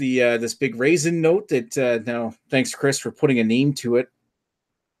noticed this big raisin note that now thanks Chris for putting a name to it.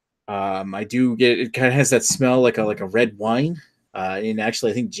 I do get it. Kind of has that smell like a red wine. And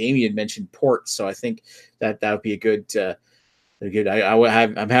actually, I think Jamie had mentioned port, so I think that would be a good.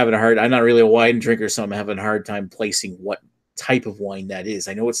 I'm having a hard. I'm not really a wine drinker, so I'm having a hard time placing what type of wine that is.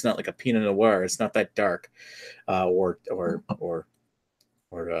 I know it's not like a Pinot Noir. It's not that dark, or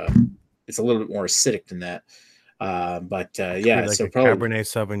it's a little bit more acidic than that. Yeah, like so a probably Cabernet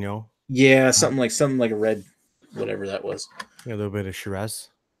Sauvignon. yeah, something like a red, whatever that was. A little bit of Shiraz.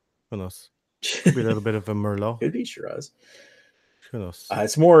 Who knows? Maybe a little bit of a Merlot. Could be Shiraz. Who knows?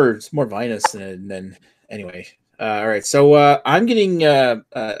 It's more vinous than anyway. All right, so I'm getting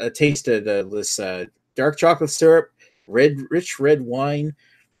a taste of this dark chocolate syrup, rich red wine,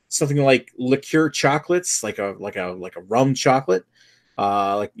 something like liqueur chocolates, like a rum chocolate,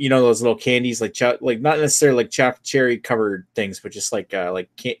 like those little candies, like not necessarily like chocolate cherry covered things, but just like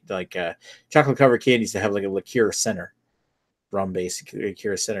chocolate covered candies that have like a liqueur center, rum based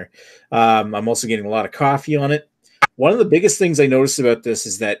liqueur center. I'm also getting a lot of coffee on it. One of the biggest things I noticed about this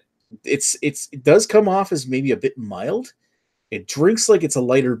is that it does come off as maybe a bit mild. It drinks like it's a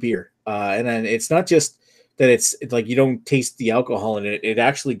lighter beer, and it's not just that it's like you don't taste the alcohol in it. It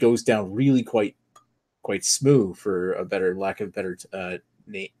actually goes down really quite smooth, for a better lack of a better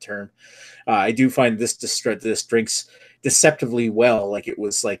term. I do find this drinks deceptively well, like it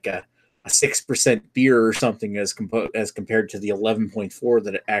was like a 6% beer or something as compared to the 11.4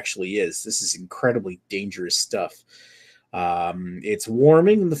 that it actually is. This is incredibly dangerous stuff. It's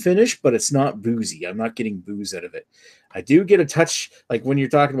warming in the finish, but it's not boozy. I'm not getting booze out of it. I do get a touch, like when you're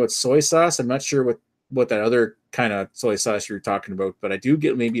talking about soy sauce. I'm not sure what that other kind of soy sauce you're talking about, but I do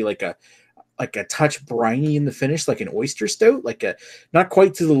get maybe like a touch briny in the finish, like an oyster stout, not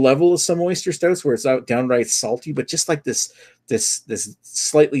quite to the level of some oyster stouts where it's out downright salty, but just like this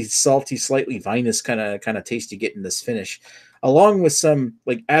slightly salty, slightly vinous kind of taste you get in this finish, along with some,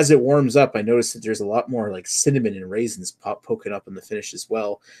 like, as it warms up, I noticed that there's a lot more like cinnamon and raisins poking up in the finish as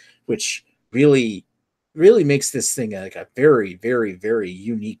well, which really makes this thing like a very, very, very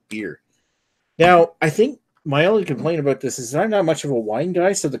unique beer. Now, I think my only complaint about this is I'm not much of a wine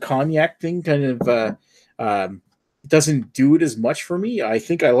guy, so the cognac thing kind of doesn't do it as much for me. I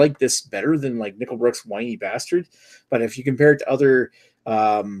think I like this better than like Nickelbrook's Whiny Bastard, but if you compare it to other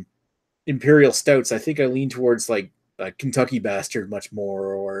Imperial Stouts, I think I lean towards like Kentucky Bastard much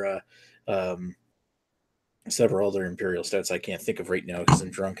more, or several other Imperial Stouts I can't think of right now because I'm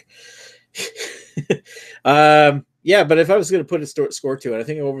drunk. Yeah, but if I was going to put a score to it, I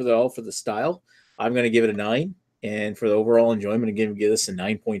think overall for the style, I'm going to give it a 9, and for the overall enjoyment, I'm going to give this a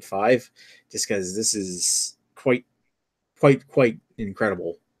 9.5, just because this is quite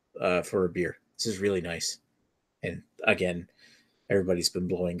incredible for a beer. This is really nice. And again, everybody's been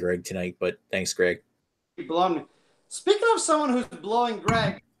blowing Greg tonight, but thanks, Greg. Speaking of someone who's blowing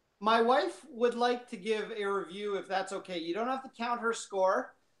Greg, my wife would like to give a review, if that's okay. You don't have to count her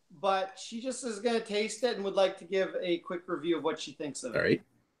score, but she just is going to taste it and would like to give a quick review of what she thinks of it. All right.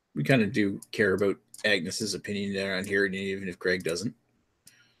 We kind of do care about Agnes's opinion around here, and even if Greg doesn't.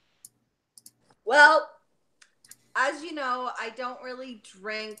 Well, as you know, I don't really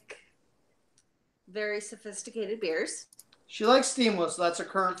drink very sophisticated beers. She likes Steamless, so that's her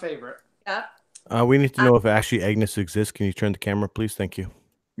current favorite. Yep. We need to know if Ashley Agnes exists. Can you turn the camera, please? Thank you.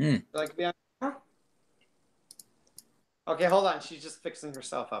 Like to be on camera? Okay, hold on. She's just fixing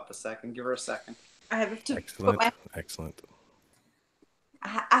herself up a second. Give her a second. I have to Excellent. put Excellent.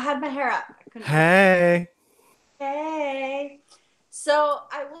 I had my hair up. Hey. So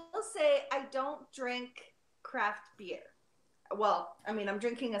I will say I don't drink craft beer. Well, I mean, I'm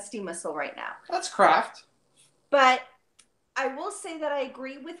drinking a steam whistle right now. That's craft. But I will say that I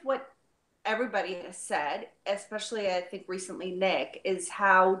agree with what everybody has said, especially I think recently Nick, is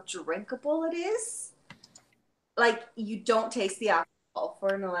how drinkable it is. Like, you don't taste the alcohol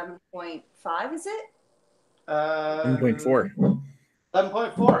for an 11.5, is it? 11.4.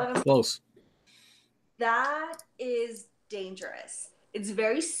 11.4. Close. That is dangerous. It's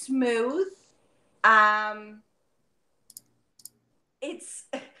very smooth. It's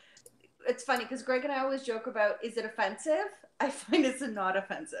funny because Greg and I always joke about, is it offensive? I find it's not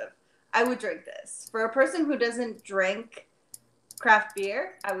offensive. I would drink this. For a person who doesn't drink craft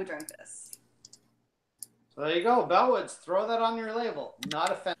beer, I would drink this. So there you go. Bellwoods, throw that on your label.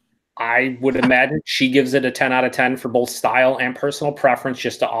 Not offensive. I would imagine she gives it a 10 out of 10 for both style and personal preference,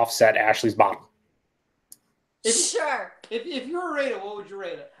 just to offset Ashley's bottom. Sure. If you were rated, what would you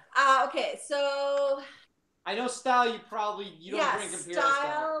rate it? Okay, so I know style. You don't drink Imperial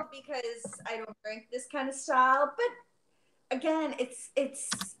style because I don't drink this kind of style. But again, it's I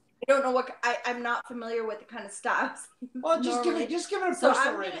don't know what I'm not familiar with the kind of styles. Well, just give it a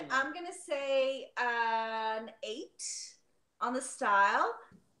personal rating. I'm gonna say an 8 on the style.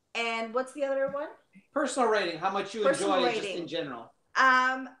 And what's the other one? Personal rating. How much you enjoy it just in general.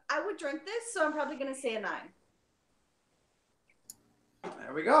 I would drink this, so I'm probably gonna say a 9.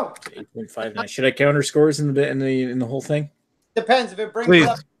 There we go. 8.59. Should I counter scores in the whole thing? Depends if it brings. Please,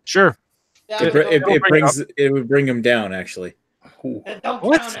 up. Sure. It would bring them down actually. And don't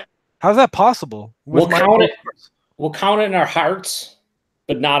What? count it. How's that possible? We'll count it. We'll count it in our hearts,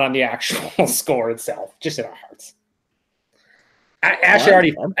 but not on the actual score itself. Just in our hearts. Ashley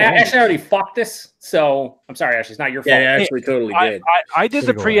already fucked this, so I'm sorry, Ashley. It's not your fault. Yeah, Ashley totally did. I did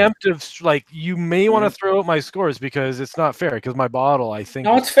the preemptive, like, you may want to throw out my scores because it's not fair, because my bottle, I think.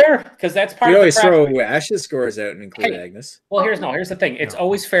 No, it's fair, because that's part you of always the throw Ash's scores out and include Agnes. Well, here's the thing. It's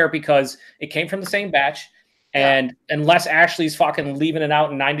always fair because it came from the same batch, and unless Ashley's fucking leaving it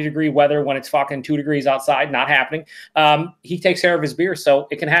out in 90-degree weather when it's fucking 2 degrees outside, not happening, he takes care of his beer, so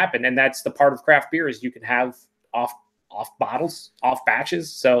it can happen, and that's the part of craft beer is you can have off bottles, off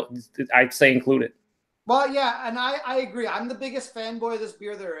batches. So I'd say include it. Well, yeah, and I agree. I'm the biggest fanboy of this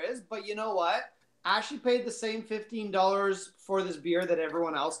beer there is, but you know what? Ashley paid the same $15 for this beer that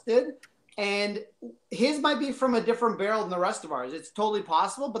everyone else did. And his might be from a different barrel than the rest of ours. It's totally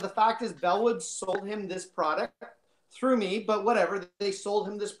possible. But the fact is, Bellwoods sold him this product through me. But whatever, they sold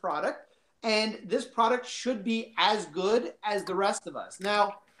him this product. And this product should be as good as the rest of us.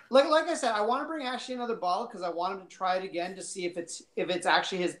 Now, like I said, I want to bring Ashley another bottle because I want him to try it again to see if it's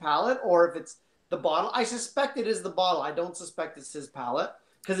actually his palate or if it's the bottle. I suspect it is the bottle. I don't suspect it's his palate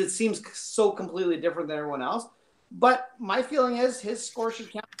because it seems so completely different than everyone else. But my feeling is his score should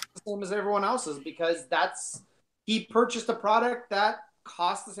count the same as everyone else's because he purchased a product that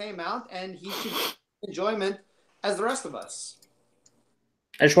cost the same amount and he should get enjoyment as the rest of us.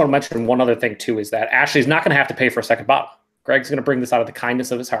 I just want to mention one other thing too, is that Ashley's not going to have to pay for a second bottle. Greg's going to bring this out of the kindness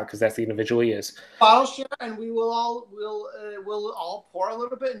of his heart because that's the individual he is. Bottle share, and we'll all pour a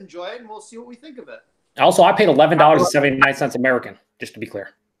little bit, enjoy it, and we'll see what we think of it. Also, I paid $11.79 American, just to be clear.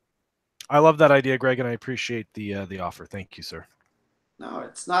 I love that idea, Greg, and I appreciate the offer. Thank you, sir. No,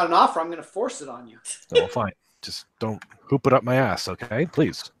 it's not an offer. I'm going to force it on you. Oh, fine. Just don't hoop it up my ass, okay?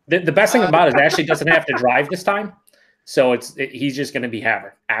 Please. The best thing about it is Ashley doesn't have to drive this time, so he's just going to be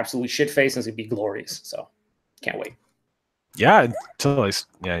having absolute shit face, and it's going to be glorious. So, can't wait. Yeah,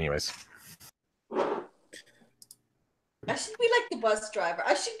 anyways. I should be like the bus driver.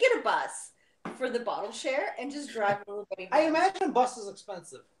 I should get a bus for the bottle share and just drive everybody. I imagine a bus is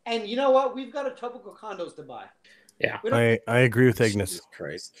expensive. And you know what? We've got a Topical condos to buy. Yeah. I agree with Ignis. Jesus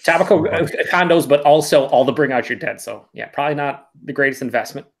Christ. Topical condos, but also all the Bring Out Your Dead. So, yeah, probably not the greatest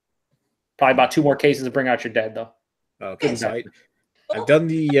investment. Probably about 2 more cases of Bring Out Your Dead, though. Okay, so I've done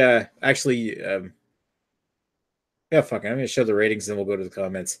the yeah, fuck it. I'm going to show the ratings, then we'll go to the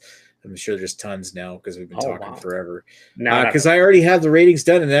comments. I'm sure there's tons now because we've been talking forever. Because I already have the ratings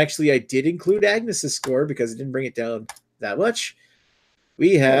done, and actually I did include Agnes's score because it didn't bring it down that much.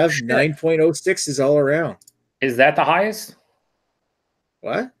 We have 9.06s all around. Is that the highest?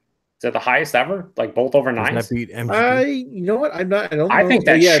 What? Is that the highest ever? Like both over 9s? Doesn't that beat MGD? You know what? I don't know. I think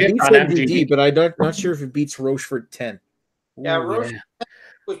that shit it beats on MGD, MGD. but I'm not sure if it beats Rochefort 10. Yeah, Rochefort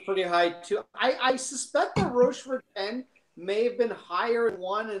was pretty high too. I suspect the Rochefort 10 may have been higher in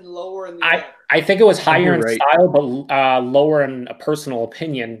one and lower in the other. I think it was higher in style, but lower in a personal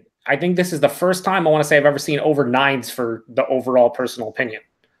opinion. I think this is the first time I want to say I've ever seen over 9s for the overall personal opinion.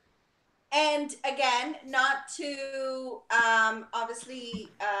 And again, not to obviously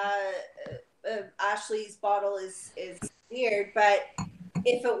Ashley's bottle is weird, but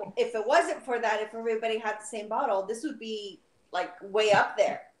if it wasn't for that, if everybody had the same bottle, this would be like way up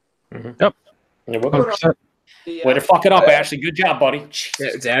there. Mm-hmm. Yep. Way to fuck it up, Ashley. Good job, buddy. Yeah,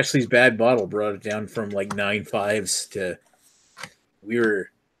 it's Ashley's bad bottle brought it down from like 9.5s to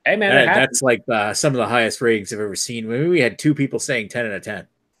Hey man, that's like some of the highest ratings I've ever seen. Maybe we had 2 people saying 10 out of 10.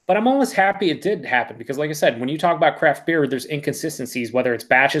 But I'm almost happy it did happen because, like I said, when you talk about craft beer, there's inconsistencies, whether it's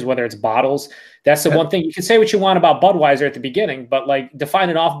batches, whether it's bottles. That's the one thing. You can say what you want about Budweiser at the beginning, but like define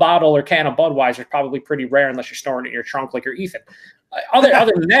an off bottle or can of Budweiser is probably pretty rare unless you're storing it in your trunk like you're Ethan. Other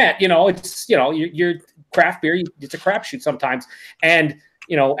than that, it's your craft beer. It's a crapshoot sometimes. And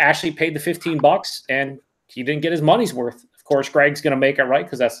Ashley paid the $15 and he didn't get his money's worth. Of course, Greg's gonna make it right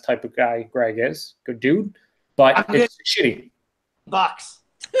because that's the type of guy Greg is. Good dude, but it's shitty. Bucks.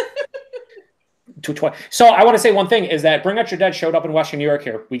 220. So I want to say one thing is that Bring Out Your Dead showed up in Western New York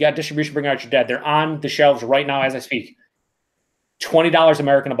here. We got distribution Bring Out Your Dead. They're on the shelves right now as I speak. $20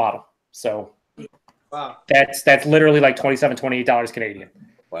 American a bottle. So wow. That's literally like $27, $28 Canadian.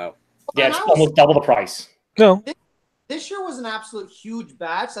 Wow. Yeah, it's almost double the price. No. This year was an absolute huge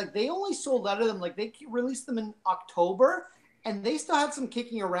batch. Like they only sold out of them. Like they released them in October and they still had some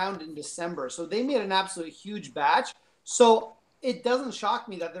kicking around in December. So they made an absolute huge batch. So it doesn't shock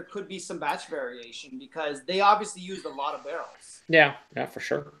me that there could be some batch variation because they obviously used a lot of barrels. Yeah, for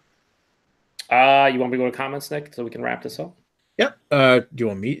sure. You want me to go to comments, Nick, so we can wrap this up? Yep. Do you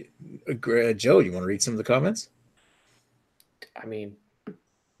want me, Joe? Do you want to read some of the comments? I mean,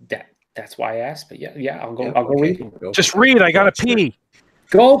 that's why I asked. But yeah, I'll go. I'll go read. Just read. I gotta pee.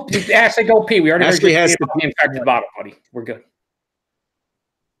 Go, Ashley. Go pee. We already Ashley has to the infected bottle, buddy. We're good.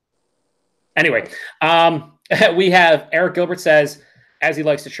 Anyway, we have Eric Gilbert says, as he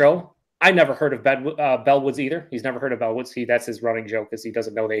likes to show, I never heard of Bellwoods either. He's never heard of Bellwoods. That's his running joke because he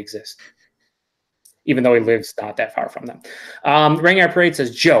doesn't know they exist, even though he lives not that far from them. Ring Air Parade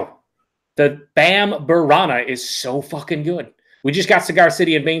says, Joe, the Bambarana is so fucking good. We just got Cigar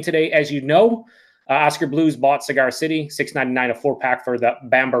City in Maine today, as you know. Oscar Blues bought Cigar City, $6.99 a 4-pack for the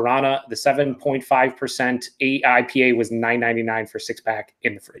Bambarana. The 7.5% IPA was $9.99 for 6-pack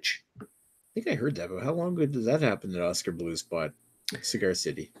in the fridge. I think I heard that, but how long ago did that happen that Oscar Blues bought Cigar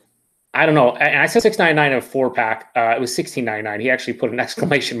City? I don't know. And I said $6.99 in a 4-pack. It was $16.99. He actually put an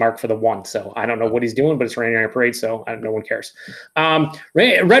exclamation mark for the 1. So I don't know what he's doing, but it's Rainy Night Parade, so no one cares.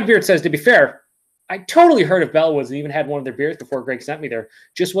 Redbeard says, to be fair, I totally heard of Bellwoods and even had one of their beers before Greg sent me there.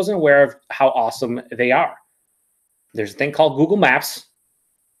 Just wasn't aware of how awesome they are. There's a thing called Google Maps.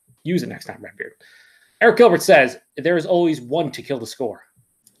 Use it next time, Redbeard. Eric Gilbert says, there is always one to kill the score.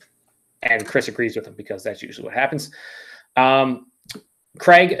 And Chris agrees with him because that's usually what happens.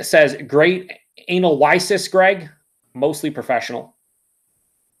 Craig says, great anal wysis, Greg. Mostly professional.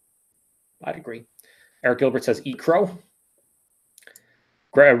 I'd agree. Eric Gilbert says, eat crow.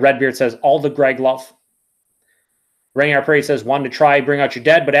 Redbeard says, all the Greg love. Rainier Parade says, wanted to try Bring Out Your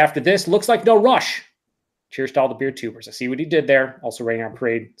Dead, but after this, looks like no rush. Cheers to all the beer tubers. I see what he did there. Also, Rainier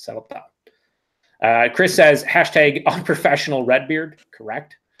Parade settled down. Chris says, hashtag unprofessional Redbeard.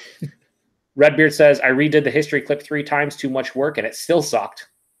 Correct. Redbeard says, I redid the history clip 3 times, too much work, and it still sucked.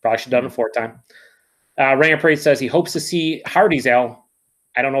 Probably should have done it 4th time. Rainier Parade says he hopes to see Hardy's Ale.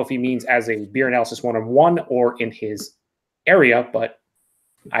 I don't know if he means as a beer analysis 101 or in his area, but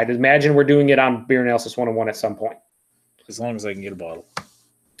I'd imagine we're doing it on Beer Analysis 101 at some point. As long as I can get a bottle.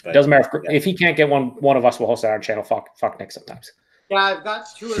 But, doesn't matter. If he can't get one of us will host it on our channel. Fuck Nick sometimes. Yeah, I've got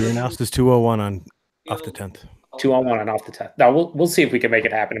 2 of Beer them. Analysis 201 on off the 10th. 2-on-1 and off the 10th. Now we'll see if we can make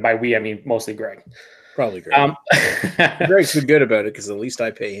it happen. And by we, I mean mostly Greg. Probably Greg. Greg's been good about it because at least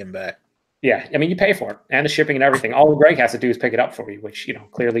I pay him back. Yeah, I mean you pay for it and the shipping and everything. All Greg has to do is pick it up for you, which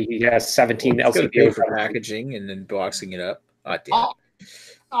clearly he has 17 LCP for packaging and then boxing it up. Oh, damn.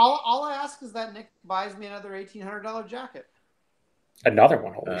 All I ask is that Nick buys me another $1,800 jacket. Another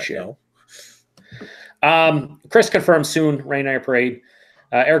one. Holy shit. No. Chris confirms soon. Rainier Parade.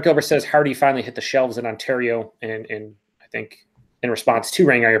 Eric Gilbert says Hardy finally hit the shelves in Ontario, and I think in response to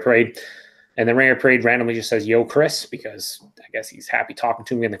Rainier Parade. And then Rainier Parade randomly just says, yo, Chris, because I guess he's happy talking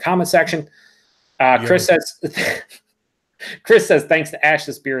to me in the comment section. Chris says, thanks to Ash,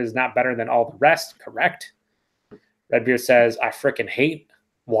 this beer is not better than all the rest. Correct. Redbeard says, I frickin' hate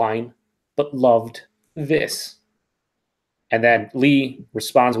wine, but loved this. And then Lee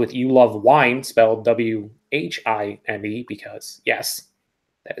responds with, you love wine, spelled W-H-I-N-E, because yes,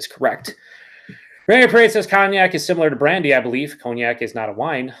 that is correct. Rainier Parade says Cognac is similar to brandy, I believe. Cognac is not a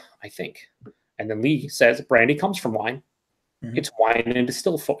wine, I think. And then Lee says brandy comes from wine. Mm-hmm. It's wine in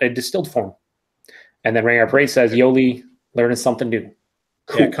distilled form. And then Rainier Parade says, yo, Lee, learning something new.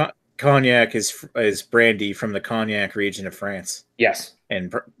 Cool. Yeah, Cognac is brandy from the Cognac region of France. Yes.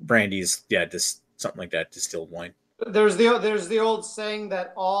 And brandy is, just something like that, distilled wine. There's the old saying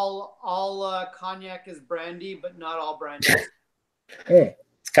that all cognac is brandy, but not all brandy.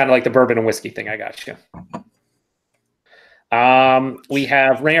 It's kind of like the bourbon and whiskey thing. I got you. We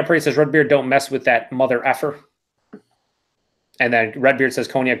have Rainier Parade says Redbeard, don't mess with that mother effer. And then Redbeard says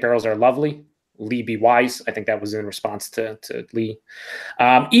Cognac barrels are lovely. Lee be wise. I think that was in response to Lee.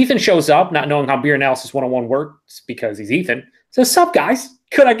 Ethan shows up, not knowing how Beer Analysis 101 works because he's Ethan. Says, sup, guys?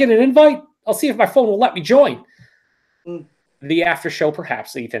 Could I get an invite? I'll see if my phone will let me join. The after show,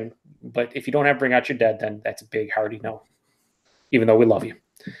 perhaps, Ethan. But if you don't have Bring Out Your Dead, then that's a big Hardy no. Even though we love you.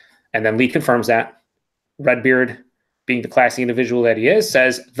 And then Lee confirms that. Redbeard, being the classy individual that he is,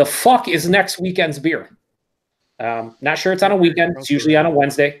 says, the fuck is next weekend's beer? Not sure it's on a weekend. It's usually on a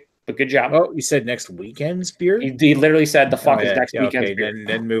Wednesday. But good job. Oh, you said next weekend's beer? He literally said the fuck is next weekend's beer.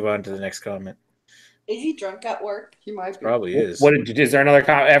 Then move on to the next comment. Is he drunk at work? He might be. Probably is. Is there another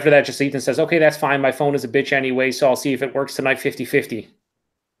comment? After that, just Ethan says, okay, that's fine. My phone is a bitch anyway, so I'll see if it works tonight 50-50.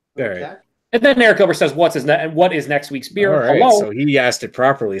 All right. And then Eric Gilbert says, what is next week's beer? All right, Hello. so he asked it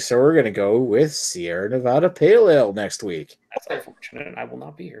properly. So we're going to go with Sierra Nevada Pale Ale next week. That's unfortunate. I will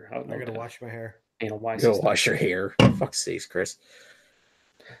not be here. I'm going to wash my hair. Go wash your hair. Fuck sakes, Chris.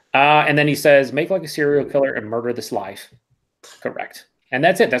 And then he says, make like a serial killer and murder this life. Correct. And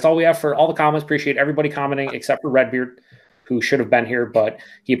that's it. That's all we have for all the comments. Appreciate everybody commenting except for Redbeard, who should have been here, but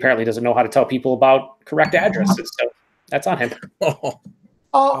he apparently doesn't know how to tell people about correct addresses. So that's on him. Hang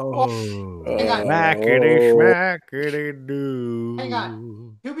on. Smackity doo. Hang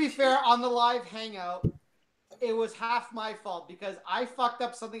on. To be fair, on the live hangout, it was half my fault because I fucked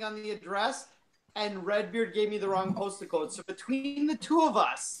up something on the address and Redbeard gave me the wrong postal code. So between the two of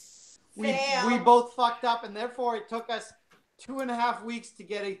us, we both fucked up, and therefore it took us 2.5 weeks to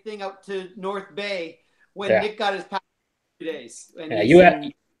get a thing out to North Bay when Nick got his package in 2 days. And you have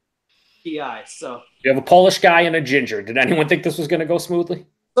PI. So you have a Polish guy and a ginger. Did anyone think this was going to go smoothly?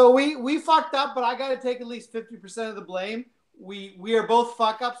 So we fucked up, but I got to take at least 50% of the blame. We are both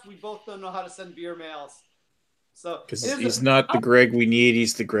fuck ups. We both don't know how to send beer mails. So Because it is he's a- not the Greg we need,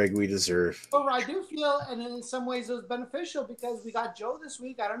 he's the Greg we deserve. However, I do feel, and in some ways it was beneficial because we got Joe this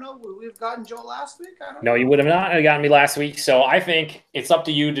week. I don't know. Would we have gotten Joe last week? I don't No, know. you would have not gotten me last week. So I think it's up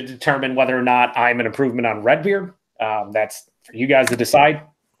to you to determine whether or not I'm an improvement on red beer. That's for you guys to decide.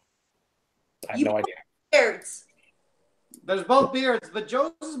 I have no idea. Beards. There's both beards, but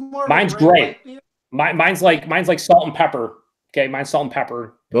Joe's is more. Mine's of a red, great. white beard. Mine's like salt and pepper. Okay, mine's salt and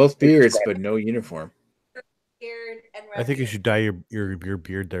pepper. Both beards, but no uniform. Beard and red I think you beard. should dye your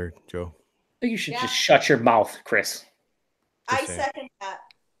beard there, Joe. I think you should Yeah. just shut your mouth, Chris. I Just saying. second that.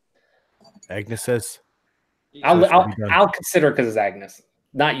 Agnes says. I'll consider it because it's Agnes,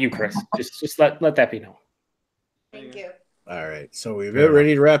 not you, Chris. Just let that be known. Thank you. All right, so we're Fair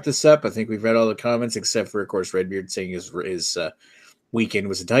ready to wrap this up. I think we've read all the comments except for, of course, Redbeard saying his weekend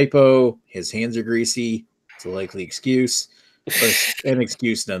was a typo. His hands are greasy. It's a likely excuse, but an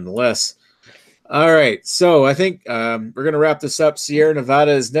excuse nonetheless. All right, so I think we're going to wrap this up. Sierra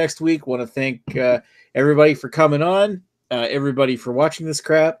Nevada is next week. Want to thank everybody for coming on, everybody for watching this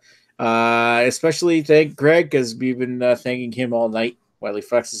crap. Especially thank Greg because we've been thanking him all night while he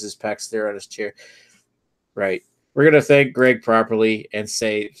flexes his pecs there on his chair. Right. We're going to thank Greg properly and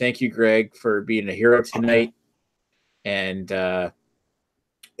say thank you, Greg, for being a hero tonight and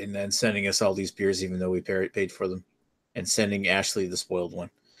then sending us all these beers, even though we paid for them, and sending Ashley the spoiled one.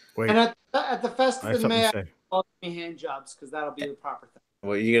 Wait, And at the fest I have in something May, to say. I'll give me hand jobs because that'll be the proper thing.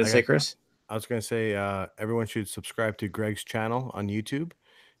 What are you going to say, Chris? I was going to say everyone should subscribe to Greg's channel on YouTube.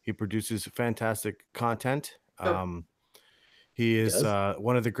 He produces fantastic content. He is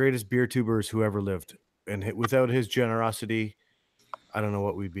one of the greatest beer tubers who ever lived. And without his generosity, I don't know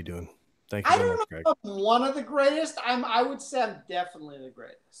what we'd be doing. Thank you I very don't much, know Greg. if I'm one of the greatest. I would say I'm definitely the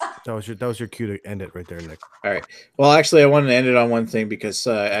greatest. That was your cue to end it right there, Nick. All right. Well, actually, I wanted to end it on one thing because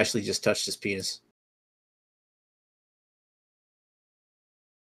Ashley just touched his penis.